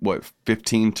people,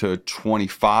 15 to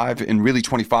 25, and really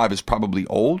 25 is probably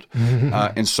old.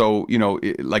 And so,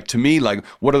 to me, like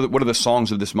what are the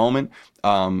songs of this moment?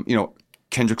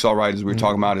 Kendrick's All Right, as we were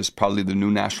talking about, is probably the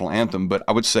new national anthem. But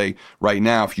I would say right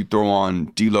now, if you throw on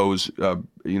D-Lo's, Do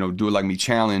It Like Me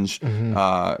Challenge,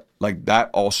 like that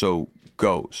also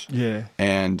goes. Yeah.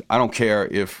 And I don't care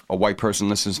if a white person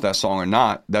listens to that song or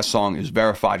not. That song is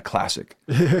verified classic,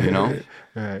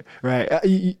 Right.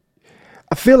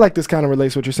 I feel like this kind of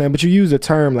relates to what you're saying, but you use a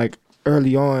term like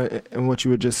early on in what you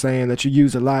were just saying that you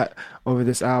use a lot over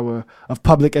this hour of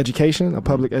public education, a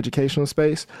public educational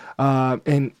space.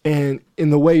 And in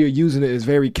the way you're using it is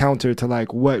very counter to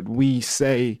like what we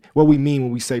mean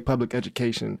when we say public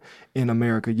education in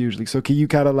America usually. So can you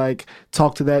kind of like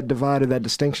talk to that divide or that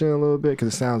distinction a little bit?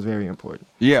 Because it sounds very important.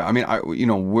 Yeah, I mean,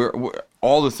 we're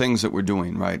all the things that we're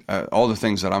doing, right? All the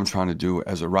things that I'm trying to do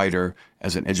as a writer,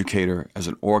 as an educator, as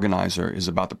an organizer is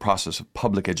about the process of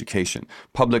public education.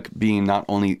 Public being not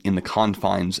only in the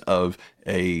confines of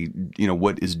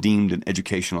what is deemed an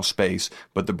educational space,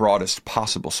 but the broadest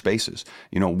possible spaces.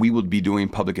 We will be doing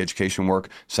public education work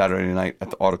Saturday night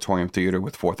at the Auditorium Theater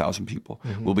with 4,000 people.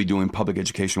 We'll be doing public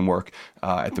education work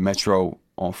at the Metro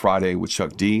on Friday with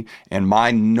Chuck D. And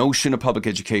my notion of public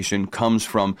education comes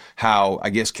from how, I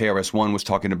guess, KRS-One was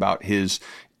talking about his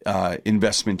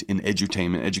investment in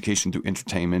edutainment, education through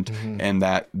entertainment, and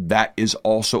that is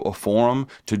also a forum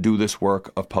to do this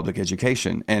work of public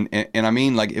education. And I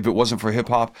mean, like, if it wasn't for hip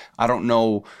hop, I don't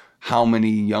know how many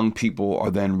young people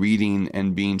are then reading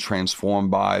and being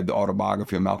transformed by the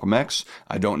autobiography of Malcolm X.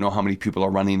 I don't know how many people are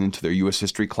running into their U.S.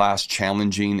 history class,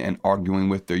 challenging and arguing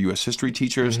with their U.S. history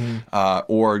teachers,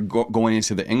 or going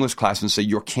into the English class and say,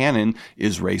 your canon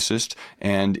is racist,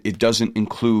 and it doesn't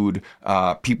include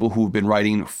people who've been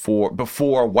writing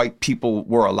before white people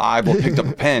were alive or picked up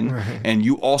a pen, and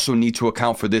you also need to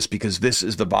account for this because this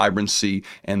is the vibrancy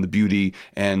and the beauty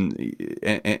and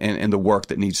the work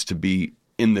that needs to be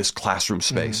in this classroom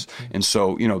space. And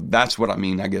so, that's what I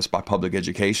mean, I guess, by public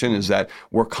education, is that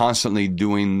we're constantly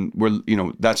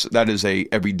that is a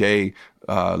everyday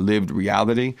lived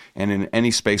reality. And in any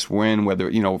space we're in,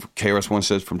 whether, KRS-One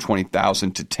says from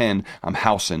 20,000 to 10, I'm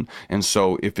housing. And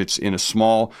so if it's in a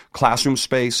small classroom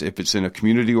space, if it's in a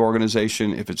community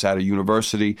organization, if it's at a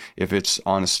university, if it's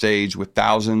on a stage with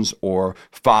thousands or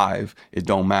 5, it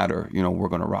don't matter. We're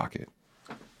going to rock it.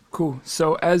 Cool.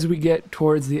 So as we get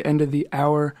towards the end of the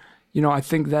hour, I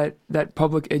think that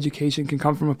public education can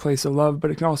come from a place of love, but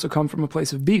it can also come from a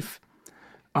place of beef,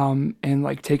 and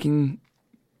like taking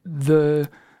the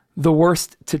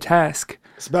worst to task.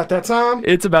 It's about that time?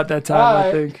 It's about that time,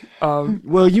 I think.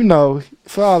 Well,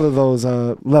 for all of those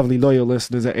lovely, loyal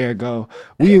listeners at Ergo,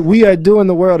 we are doing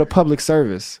the world a public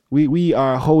service. We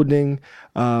are holding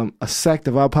a sect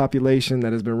of our population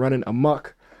that has been running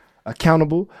amok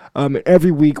accountable. And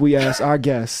every week we ask our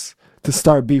guests to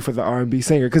start beef with the R&B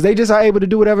singer because they just are able to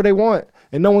do whatever they want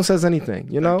and no one says anything.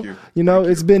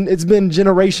 It's been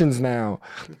generations now.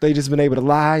 They just been able to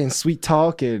lie and sweet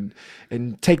talk and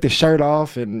take the shirt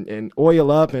off and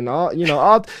oil up and all.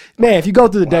 Man, if you go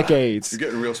through the decades, you're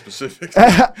getting real specific.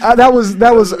 that was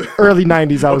early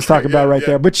 '90s. I was talking about right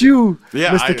there. But you,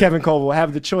 Mr. Kevin Coble,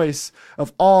 have the choice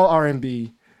of all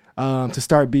R&B. To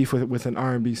start beef with an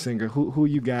R&B singer, who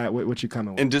you got? What you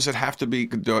coming with? And does it have to be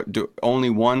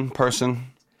only one person?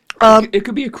 It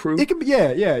could be a crew. It could be,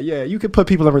 yeah. You could put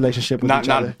people in relationship with each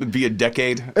other. Not be a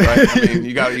decade, right? I mean,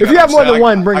 you got. If you have more than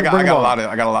one, bring them on.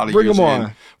 I got a lot of bring years them on.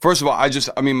 In. First of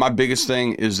all, my biggest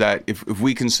thing is that if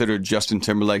we consider Justin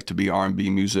Timberlake to be R&B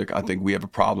music, I think we have a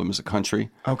problem as a country.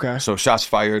 Okay. So shots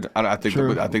fired. I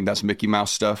think that's Mickey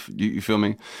Mouse stuff. You feel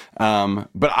me?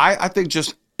 But I think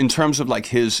just in terms of like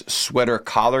his sweater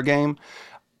collar game,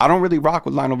 I don't really rock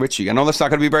with Lionel Richie. I know that's not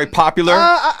going to be very popular.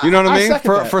 You know what I mean?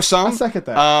 second that. For some. I second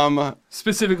that.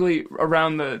 Specifically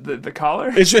around the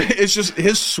collar. It's just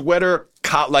his sweater,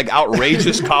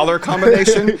 outrageous collar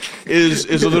combination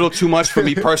is a little too much for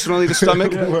me personally to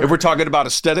stomach. If we're talking about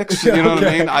aesthetics, you know what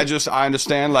I mean? I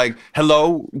understand, like,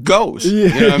 hello goes. You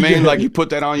know what I mean? Like, you put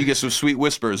that on, you get some sweet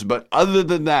whispers. But other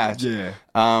than that,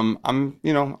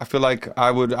 I feel like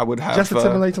I would have Justin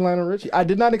Timberlake to Lionel Richie. I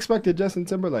did not expect it, Justin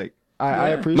Timberlake. I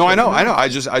appreciate. No, I know.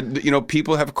 that.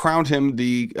 People have crowned him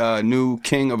the new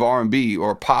king of R&B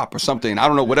or pop or something. I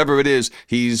don't know, whatever it is.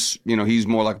 He's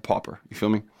more like a pauper. You feel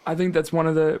me? I think that's one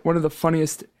of the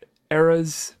funniest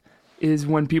eras is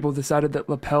when people decided that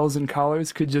lapels and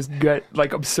collars could just get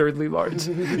like absurdly large.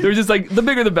 They were just like, the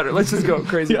bigger the better. Let's just go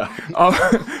crazy.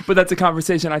 But that's a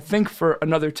conversation I think for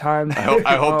another time.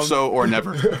 I hope so, or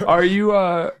never. Are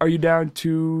you down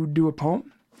to do a poem?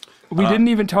 We didn't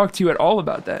even talk to you at all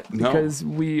about that because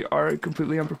we are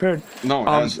completely unprepared. No,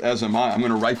 as am I. I'm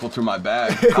going to rifle through my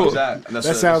bag. How's that? That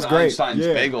sounds great. Einstein's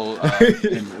bagel,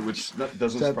 which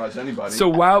doesn't surprise anybody. So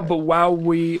while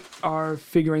we are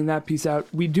figuring that piece out,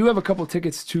 we do have a couple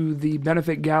tickets to the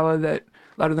benefit gala that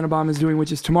Louder Than a Bomb is doing,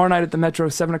 which is tomorrow night at the Metro,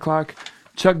 7 o'clock.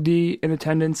 Chuck D in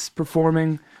attendance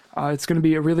performing. It's going to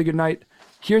be a really good night.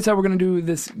 Here's how we're going to do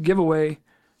this giveaway.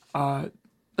 Let's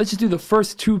just do the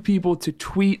first 2 people to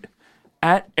tweet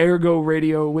at Ergo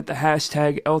Radio with the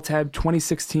hashtag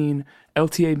LTAB2016,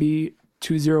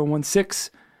 LTAB2016.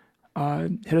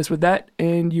 Hit us with that,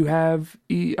 and you have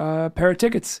a pair of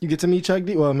tickets. You get to meet Chuck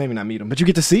D. Well, maybe not meet him, but you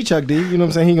get to see Chuck D. You know what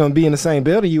I'm saying? He's going to be in the same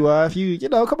building you are. If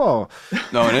come on.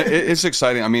 No, and it's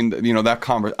exciting. I mean, that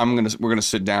we're gonna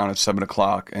sit down at 7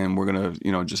 o'clock, and we're gonna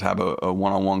just have a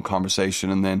one-on-one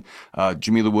conversation, and then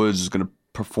Jamila Woods is gonna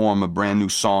perform a brand new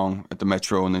song at the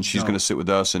Metro, and then she's going to sit with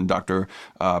us and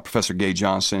Professor Gay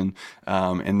Johnson,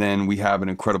 and then we have an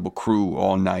incredible crew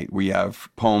all night. We have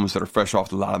poems that are fresh off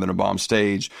the Louder Than a Bomb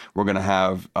stage. We're going to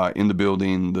have in the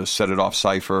building the Set It Off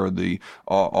Cypher, the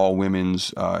all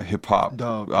women's hip hop,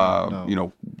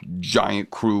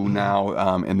 giant crew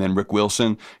now, and then Rick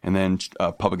Wilson, and then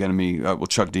Public Enemy.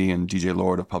 Chuck D and DJ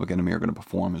Lord of Public Enemy are going to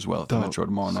perform as well at the Metro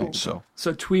tomorrow night.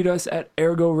 So tweet us at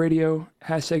Ergo Radio,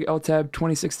 hashtag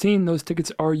LTAB2016. Those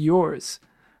tickets are yours.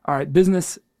 All right,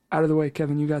 business out of the way.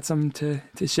 Kevin, you got something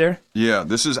to share? Yeah,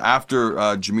 this is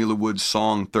after Jamila Woods'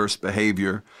 song Thirst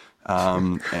Behavior.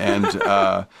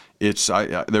 There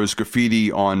was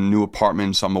graffiti on new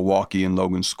apartments on Milwaukee and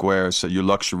Logan Square. It said, "Your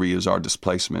luxury is our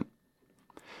displacement.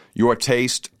 Your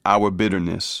taste, our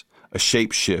bitterness. A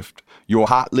shapeshift. Your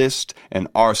hot list, an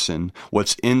arson.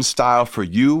 What's in style for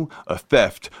you, a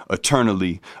theft,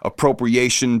 eternally.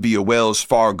 Appropriation via Wells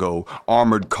Fargo.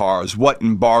 Armored cars. What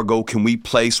embargo can we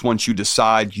place once you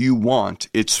decide you want?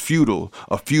 It's futile,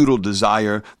 a futile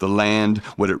desire. The land,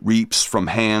 what it reaps from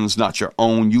hands not your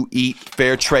own. You eat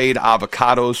fair trade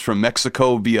avocados from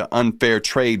Mexico via unfair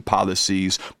trade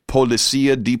policies.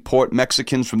 Policia deport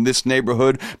Mexicans from this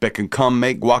neighborhood but can come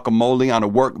make guacamole on a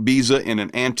work visa in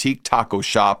an antique taco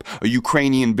shop. A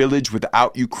Ukrainian village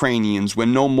without Ukrainians.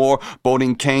 When no more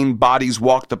boating cane bodies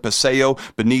walk the Paseo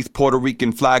beneath Puerto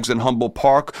Rican flags in Humble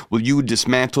Park, will you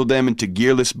dismantle them into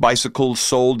gearless bicycles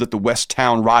sold at the West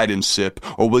Town Ride and Sip?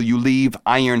 Or will you leave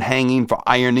iron hanging for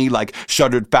irony like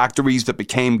shuttered factories that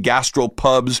became gastro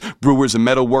pubs brewers and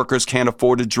metal workers can't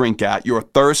afford to drink at? Your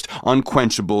thirst,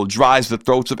 unquenchable, dries the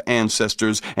throats of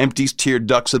ancestors, empties tear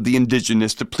ducts of the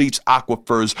indigenous, depletes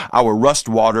aquifers, our rust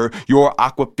water, your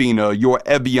Aquafina, your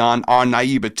Evian, our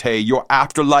naivete, your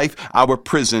afterlife, our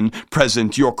prison,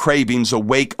 present, your cravings, a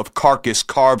wake of carcass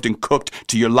carved and cooked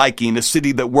to your liking, a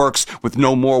city that works with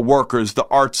no more workers, the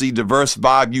artsy, diverse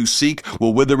vibe you seek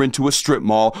will wither into a strip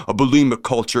mall, a bulimic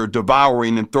culture,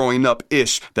 devouring and throwing up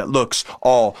ish that looks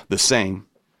all the same.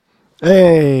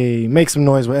 Hey, make some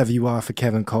noise wherever you are for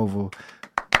Kevin Koval.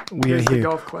 We are here.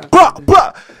 Golf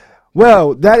clap.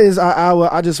 Well, that is our hour.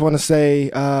 I just want to say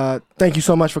thank you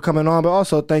so much for coming on, but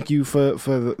also thank you for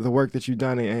the work that you've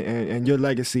done and your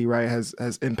legacy, right, has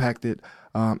impacted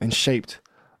and shaped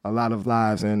a lot of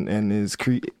lives and is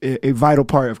a vital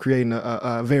part of creating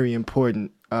a very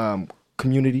important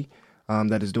community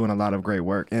that is doing a lot of great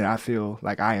work. And I feel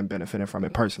like I am benefiting from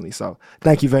it personally. So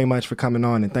thank you very much for coming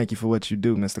on, and thank you for what you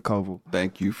do, Mr. Koval.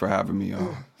 Thank you for having me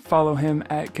on. Follow him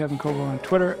at Kevin Koval on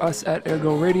Twitter, us at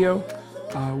Ergo Radio.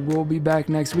 We'll be back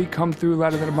next week. Come through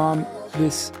Louder Than a Bomb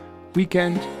this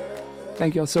weekend.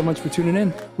 Thank y'all so much for tuning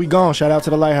in. We gone. Shout out to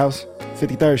the Lighthouse,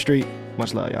 53rd Street.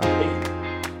 Much love, y'all.